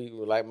 And we,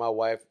 like my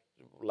wife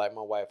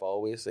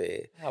always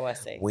said. How I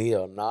say. We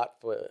are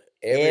not for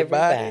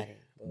everybody.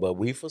 But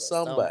we for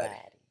somebody.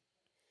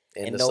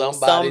 And those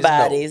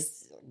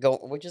somebodies go.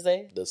 What you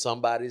say? The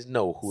somebodies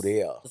know who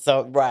they are.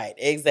 So right,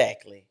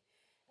 exactly.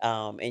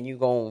 And you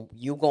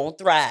gonna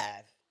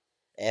thrive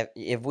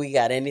if we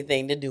got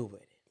anything to do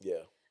with it.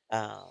 Yeah.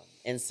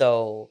 And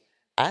so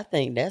I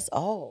think that's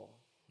all.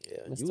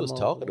 Yeah, Mr. You was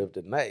talkative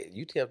tonight.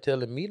 You kept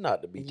telling me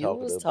not to be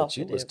talkative, but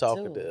you was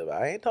talkative.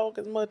 I ain't talk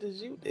as much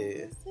as you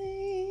did.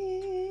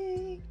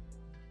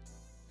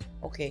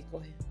 Okay, go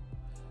ahead.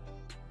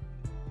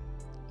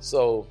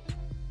 So,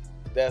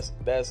 that's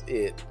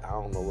it. I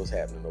don't know what's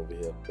happening over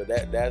here, but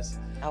that's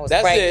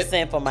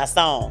practicing for my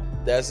song.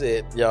 That's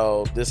it,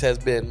 y'all. This has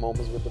been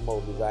Moments with the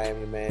Mobleys. I am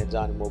your man,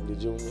 Johnny Mobley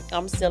Jr.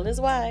 I'm still his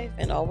wife,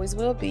 and always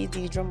will be,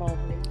 Deidre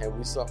Mobley. And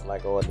we something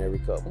like ordinary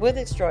couple with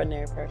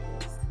extraordinary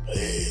purpose.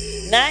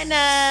 Night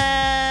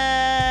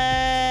night.